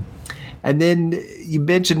 And then you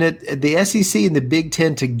mentioned it, the SEC and the Big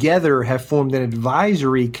Ten together have formed an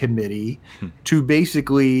advisory committee to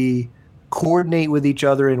basically coordinate with each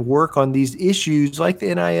other and work on these issues like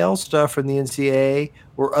the NIL stuff from the NCAA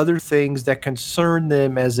or other things that concern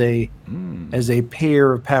them as a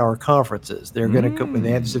pair of power conferences. They're going to come and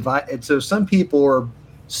they have to divide. And so some people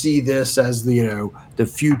see this as the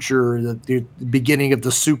future, the beginning of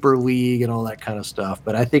the Super League and all that kind of stuff.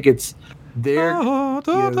 But I think it's there. We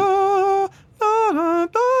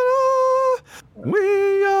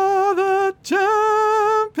are the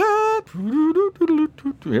champions.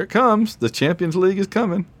 Here it comes. The Champions League is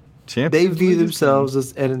coming. They view themselves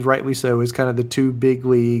as, and rightly so, as kind of the two big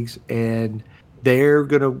leagues, and they're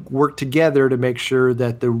going to work together to make sure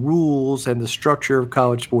that the rules and the structure of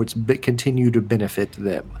college sports continue to benefit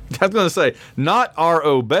them. I was going to say, not are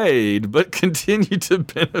obeyed, but continue to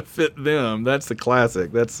benefit them. That's the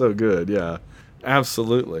classic. That's so good. Yeah,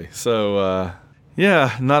 absolutely. So,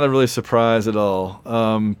 yeah, not a really surprise at all.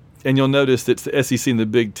 And you'll notice it's the SEC and the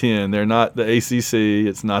Big Ten. They're not the ACC.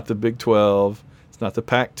 It's not the Big 12. It's not the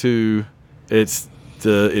Pac-2. It's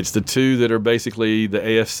the two that are basically the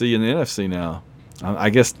AFC and the NFC now.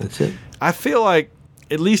 I guess that's it. I feel like,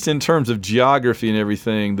 at least in terms of geography and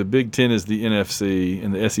everything, the Big Ten is the NFC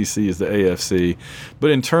and the SEC is the AFC.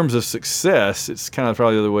 But in terms of success, it's kind of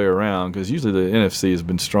probably the other way around, because usually the NFC has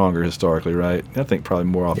been stronger historically, right? I think probably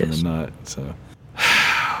more often than not. So.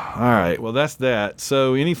 All right, well, that's that.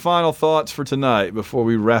 So any final thoughts for tonight before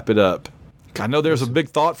we wrap it up? I know there's a big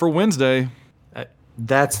thought for Wednesday.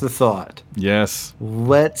 That's the thought. Yes.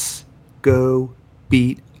 Let's go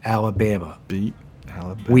beat Alabama. Beat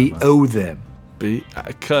Alabama. We owe them.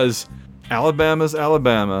 Because Alabama's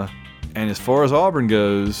Alabama, and as far as Auburn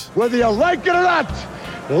goes... Whether you like it or not,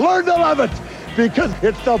 learn to love it, because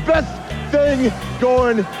it's the best thing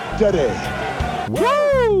going today.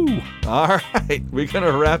 Woo! All right, we're going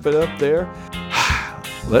to wrap it up there.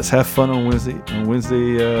 Let's have fun on Wednesday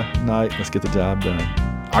night. Let's get the job done.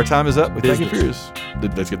 Our time is up with Thank You for Yours.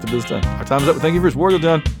 Let's get the business done. Our time is up with Thank You for Yours. Warrior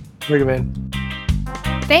done. Warrior man.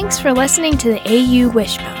 Thanks for listening to the AU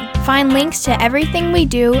Wishbone. Find links to everything we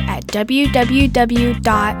do at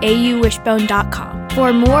www.auwishbone.com.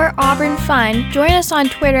 For more Auburn fun, join us on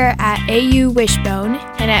Twitter at AUWishbone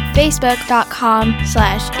and at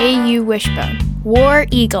facebook.com/AUWishbone. War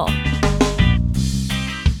Eagle.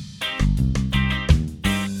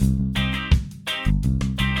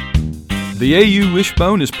 The AU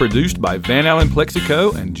Wishbone is produced by Van Allen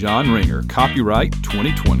Plexico and John Ringer. Copyright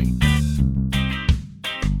 2020.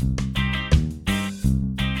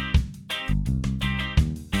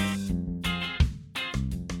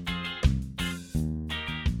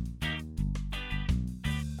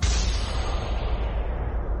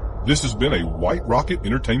 This has been a White Rocket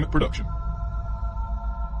Entertainment production.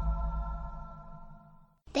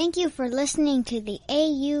 Thank you for listening to the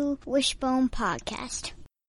AU Wishbone Podcast.